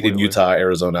for a seat in Utah,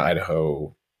 Arizona,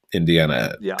 Idaho,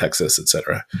 Indiana, Texas,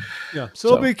 etc. Yeah.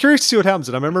 So I'll be curious to see what happens.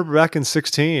 And I remember back in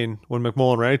 2016 when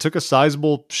McMullin ran, he took a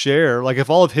sizable share. If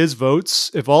all of the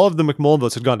McMullin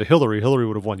votes had gone to Hillary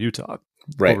would have won Utah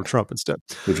over Trump instead.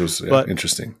 Which was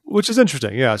interesting. Which is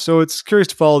interesting. Yeah. So it's curious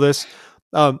to follow this.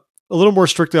 a little more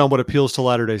strictly on what appeals to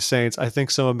Latter-day Saints, I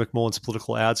think some of McMullen's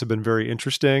political ads have been very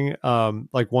interesting.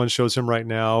 Like one shows him right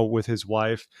now with his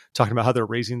wife talking about how they're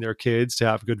raising their kids to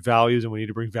have good values and we need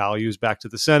to bring values back to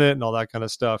the Senate and all that kind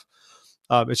of stuff.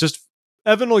 It's just,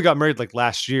 Evan only got married like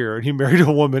last year and he married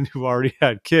a woman who already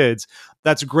had kids.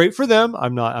 That's great for them.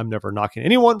 I'm never knocking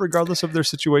anyone regardless of their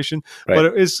situation, right. But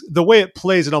it is the way it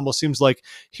plays. It almost seems like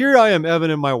here I am,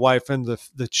 Evan and my wife and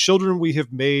the children we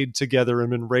have made together and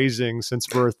been raising since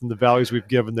birth and the values we've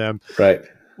given them. Right.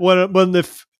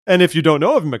 If you don't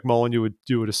know of McMullen,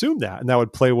 you would assume that, and that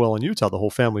would play well in Utah, the whole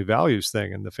family values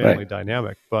thing and the family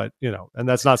dynamic. But and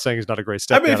that's not saying he's not a great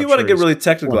step. I mean, if you want to get really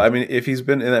technical, I mean, if he's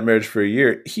been in that marriage for a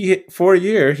year, he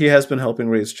has been helping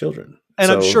raise children,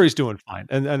 and I'm sure he's doing fine.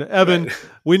 And Evan,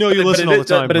 we know you listen all the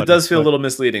time, but it does feel a little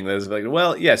misleading. That it's like,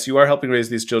 well, yes, you are helping raise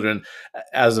these children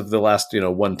as of the last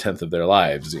 1/10 of their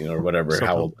lives, or whatever,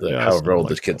 however old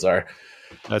the kids are.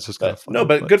 That's just kind of fun,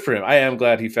 but good for him. I am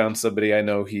glad he found somebody. I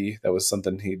know that was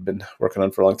something he'd been working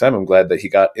on for a long time. I'm glad that he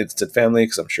got instant family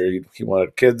because I'm sure he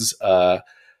wanted kids. But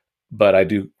I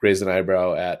do raise an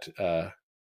eyebrow at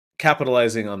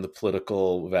capitalizing on the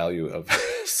political value of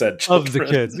said children. Of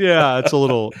the kids. Yeah, it's a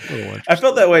little I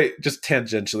felt that way just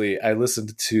tangentially. I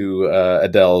listened to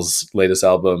Adele's latest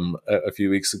album a few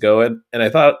weeks ago, and I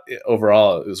thought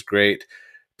overall it was great.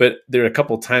 But there are a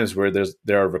couple of times where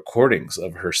there are recordings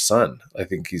of her son. I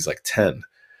think he's like 10,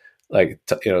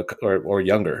 or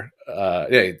younger.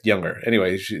 Younger.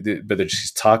 Anyway,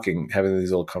 she's talking, having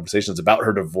these little conversations about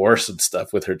her divorce and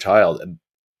stuff with her child, and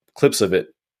clips of it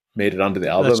made it onto the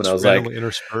album. And I was like,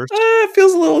 it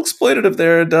feels a little exploitative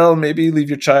there, Adele. Maybe leave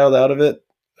your child out of it,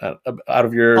 out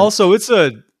of your. Also, it's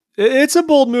a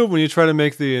bold move when you try to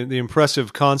make the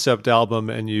impressive concept album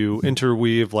and you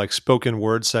interweave like spoken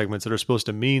word segments that are supposed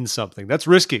to mean something. That's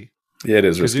risky. Yeah, it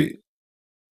is risky.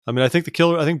 I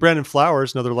think Brandon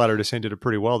Flowers, another Latter-day Saint, did it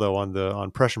pretty well though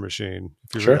on Pressure Machine.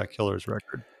 If you read that Killers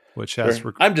record, which has.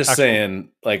 I'm just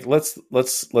saying, like, let's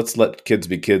let kids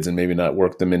be kids and maybe not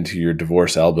work them into your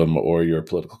divorce album or your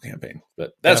political campaign.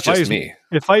 But that's just me.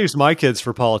 If I used my kids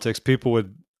for politics, people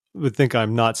would think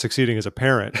I'm not succeeding as a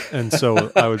parent, and so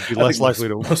I would be less likely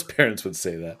to. Most parents would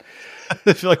say that.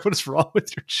 They feel like, what is wrong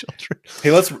with your children?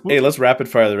 Let's rapid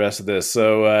fire the rest of this.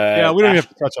 So we don't have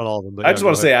to touch on all of them. But I just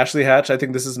want to say Ashley Hatch. I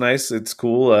think this is nice. It's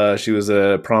cool. She was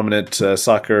a prominent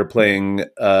soccer playing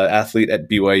athlete at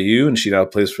BYU, and she now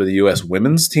plays for the U.S.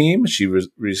 women's team. She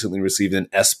recently received an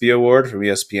ESPY award from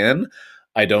ESPN.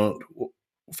 I don't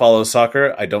follow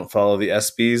soccer. I don't follow the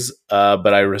ESPYs,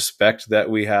 but I respect that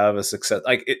we have a success.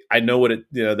 I know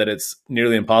that it's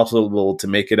nearly impossible to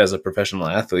make it as a professional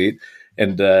athlete,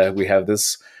 and we have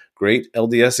this great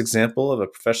LDS example of a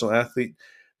professional athlete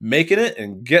making it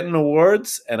and getting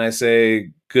awards. And I say,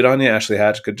 good on you, Ashley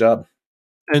Hatch. Good job.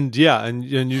 And and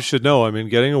you should know. I mean,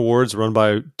 getting awards run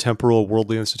by temporal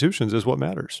worldly institutions is what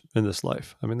matters in this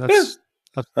life. I mean,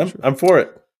 I'm for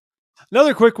it.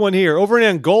 Another quick one here. Over in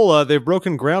Angola, they've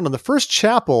broken ground on the first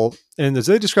chapel, and as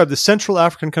they describe the Central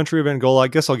African country of Angola, I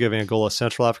guess I'll give Angola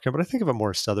Central African, but I think of it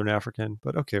more as Southern African.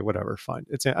 But okay, whatever, fine.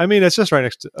 It's just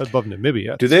right above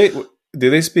Namibia. Do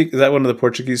they speak? Is that one of the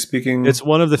Portuguese speaking? It's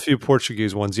one of the few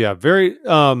Portuguese ones. Yeah, very.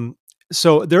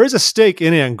 So there is a stake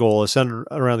in Angola centered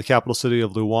around the capital city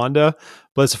of Luanda,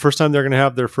 but it's the first time they're going to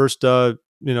have their first,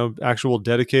 actual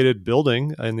dedicated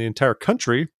building in the entire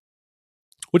country,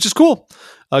 which is cool.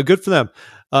 Good for them.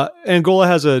 Angola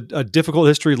has a difficult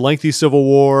history, lengthy civil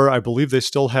war. I believe they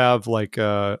still have like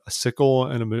a sickle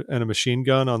and a machine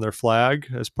gun on their flag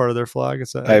as part of their flag.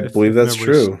 I believe that's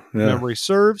true. Yeah. Memory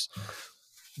serves.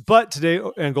 But today,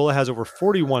 Angola has over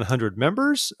 4,100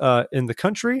 members in the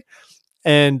country,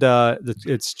 and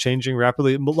it's changing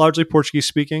rapidly, largely Portuguese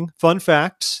speaking. Fun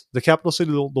fact, the capital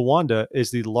city, Luanda,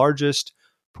 is the largest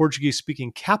Portuguese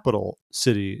speaking capital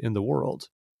city in the world.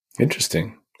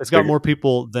 Interesting. It's got more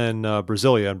people than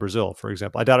Brasilia in Brazil, for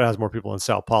example. I doubt it has more people than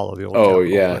Sao Paulo. The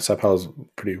old Sao Paulo's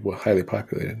pretty highly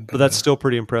populated. But that's still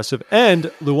pretty impressive. And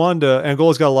Luanda,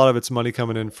 Angola's got a lot of its money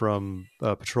coming in from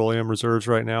petroleum reserves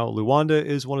right now. Luanda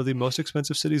is one of the most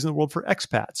expensive cities in the world for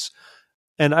expats.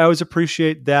 And I always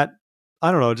appreciate that,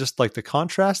 I don't know, just like the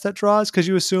contrast that draws, because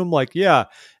you assume like, yeah,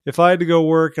 if I had to go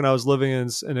work and I was living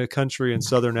in a country in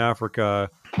Southern Africa,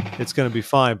 it's going to be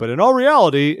fine. But in all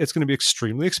reality, it's going to be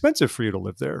extremely expensive for you to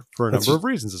live there for a number of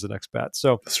reasons as an expat.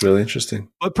 So that's really interesting.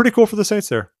 But pretty cool for the Saints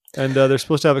there. And they're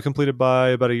supposed to have it completed by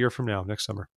about a year from now, next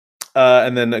summer.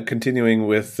 And then continuing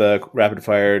with rapid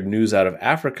fire news out of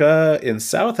Africa. In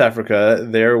South Africa,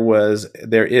 there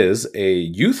is a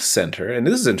youth center, and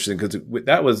this is interesting because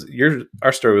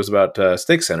our story was about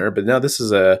Stake Center, but now this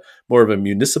is more of a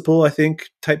municipal, I think,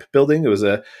 type building.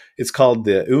 It's called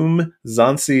the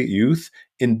Zansi Youth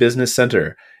in Business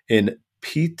Center in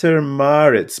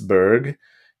Pietermaritzburg.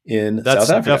 In South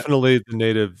Africa. That's definitely the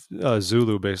native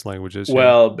Zulu-based languages. Yeah.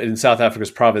 Well, in South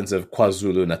Africa's province of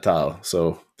KwaZulu-Natal.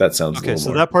 So that sounds okay.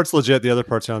 So that part's legit. The other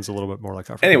part sounds a little bit more like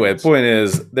African. Anyway, the point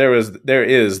is there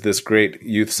is this great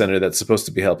youth center that's supposed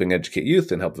to be helping educate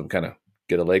youth and help them kind of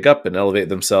get a leg up and elevate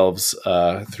themselves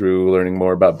through learning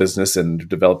more about business and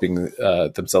developing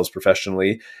themselves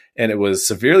professionally. And it was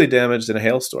severely damaged in a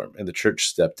hailstorm, and the church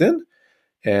stepped in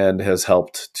and has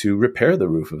helped to repair the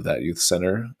roof of that youth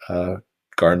center.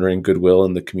 Garnering goodwill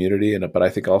in the community, but I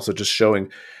think also just showing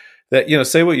that,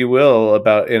 say what you will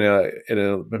about,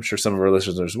 I'm sure some of our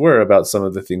listeners were about some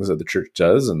of the things that the church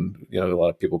does, and a lot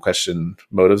of people question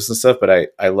motives and stuff.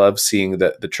 But I love seeing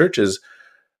that the church is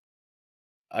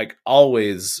like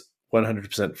always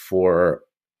 100% for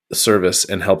service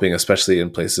and helping, especially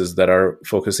in places that are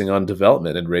focusing on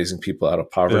development and raising people out of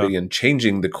poverty and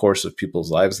changing the course of people's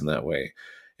lives in that way.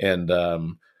 And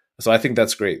so I think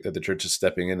that's great that the church is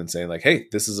stepping in and saying like, hey,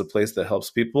 this is a place that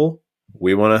helps people.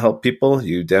 We want to help people.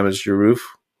 You damaged your roof.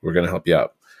 We're going to help you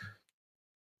out.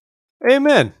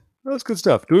 Amen. That's good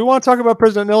stuff. Do we want to talk about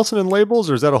President Nelson and labels,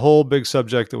 or is that a whole big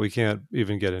subject that we can't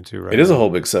even get into right now? It is a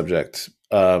whole big subject.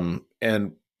 But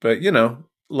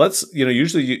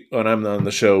usually when I'm on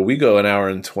the show, we go an hour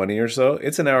and 20 or so.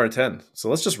 It's an hour and 10.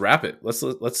 So let's just wrap it.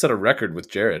 Let's set a record with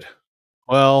Jared.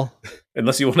 Well,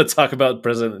 unless you want to talk about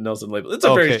President Nelson label, it's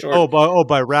a very short.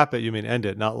 By wrap it, you mean end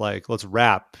it, not like let's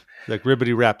wrap, like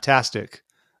ribbity rap-tastic.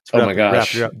 Oh my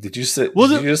gosh! Did you just say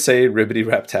ribbity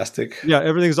rap-tastic? Yeah,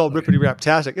 everything's all ribbity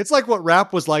rap-tastic. It's like what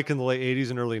rap was like in the late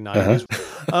 80s and early 90s.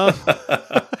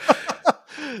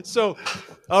 So,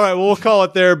 all right, well, we'll call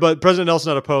it there. But President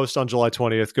Nelson had a post on July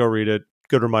 20th. Go read it.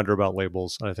 Good reminder about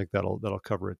labels. I think that'll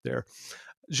cover it there.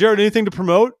 Jared, anything to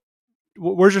promote?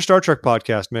 Where's your Star Trek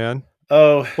podcast, man?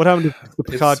 Oh, what happened to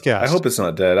the podcast? I hope it's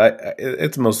not dead.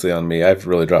 It's mostly on me. I've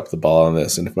really dropped the ball on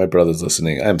this. And if my brother's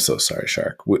listening, I'm so sorry,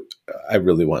 Shark. I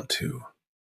really want to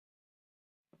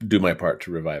do my part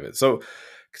to revive it. So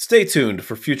stay tuned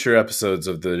for future episodes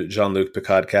of the Jean-Luc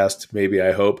Picardcast. Maybe,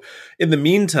 I hope. In the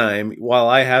meantime, while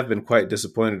I have been quite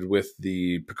disappointed with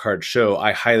the Picard show,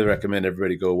 I highly recommend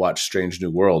everybody go watch Strange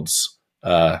New Worlds,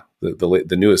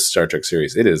 the newest Star Trek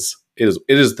series. It is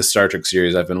the Star Trek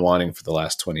series I've been wanting for the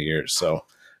last 20 years. So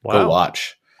Go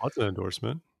watch. That's an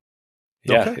endorsement.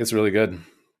 Yeah, okay. It's really good.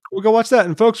 We'll go watch that.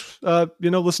 And folks,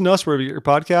 listen to us wherever you get your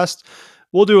podcast.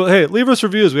 We'll leave us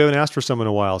reviews. We haven't asked for some in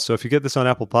a while. So if you get this on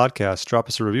Apple Podcasts, drop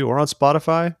us a review, or on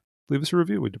Spotify, leave us a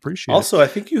review. We'd appreciate it. Also, I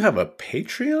think you have a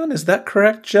Patreon. Is that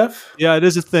correct, Jeff? Yeah, it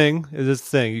is a thing.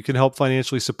 You can help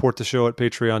financially support the show at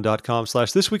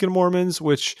patreon.com/thisweekinmormons,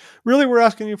 which really we're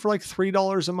asking you for like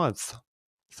 $3 a month.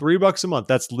 $3 a month.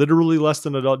 That's literally less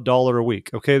than $1 a week.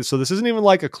 Okay. So this isn't even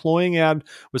like a cloying ad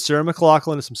with Sarah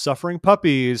McLachlan and some suffering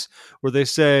puppies where they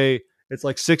say it's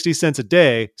like 60 cents a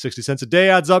day. 60 cents a day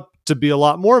adds up to be a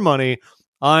lot more money.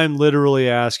 I'm literally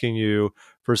asking you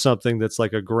for something that's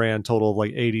like a grand total of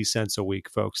like 80 cents a week,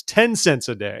 folks. 10 cents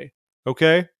a day.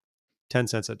 Okay. 10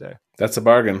 cents a day. That's a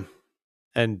bargain.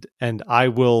 And I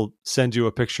will send you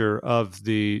a picture of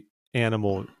the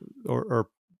animal or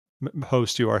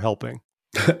host you are helping.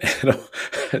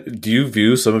 Do you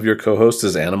view some of your co-hosts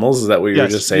as animals? Is that what you were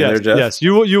just saying there, Jeff? Yes,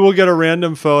 you will get a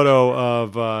random photo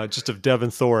of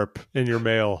Devin Thorpe in your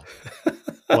mail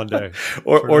one day,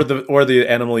 or the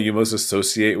animal you most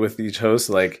associate with each host.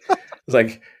 Like it's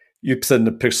like you send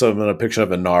a picture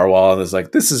of a narwhal, and it's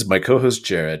like, this is my co-host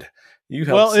Jared. You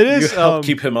help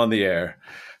keep him on the air.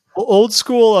 Old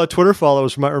school Twitter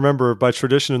followers might remember, by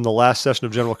tradition in the last session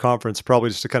of General Conference, probably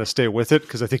just to kind of stay with it,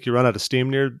 because I think you run out of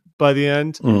steam by the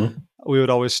end. Mm-hmm. We would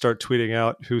always start tweeting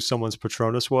out who someone's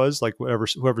Patronus was, like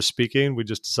whoever's speaking. We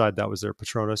just decide that was their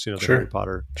Patronus, the Harry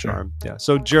Potter charm. Yeah.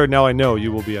 So Jared, now I know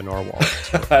you will be a narwhal.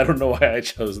 I don't know why I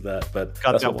chose that, but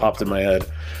that's what popped in my head.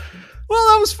 Well,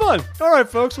 that was fun. All right,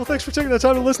 folks. Well, thanks for taking the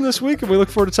time to listen this week, and we look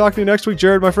forward to talking to you next week.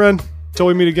 Jared, my friend, until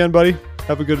we meet again, buddy.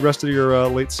 Have a good rest of your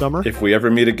late summer. If we ever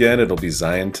meet again, it'll be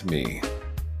Zion to me.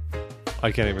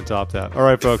 I can't even top that. All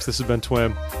right, folks. This has been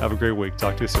Twim. Have a great week.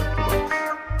 Talk to you soon.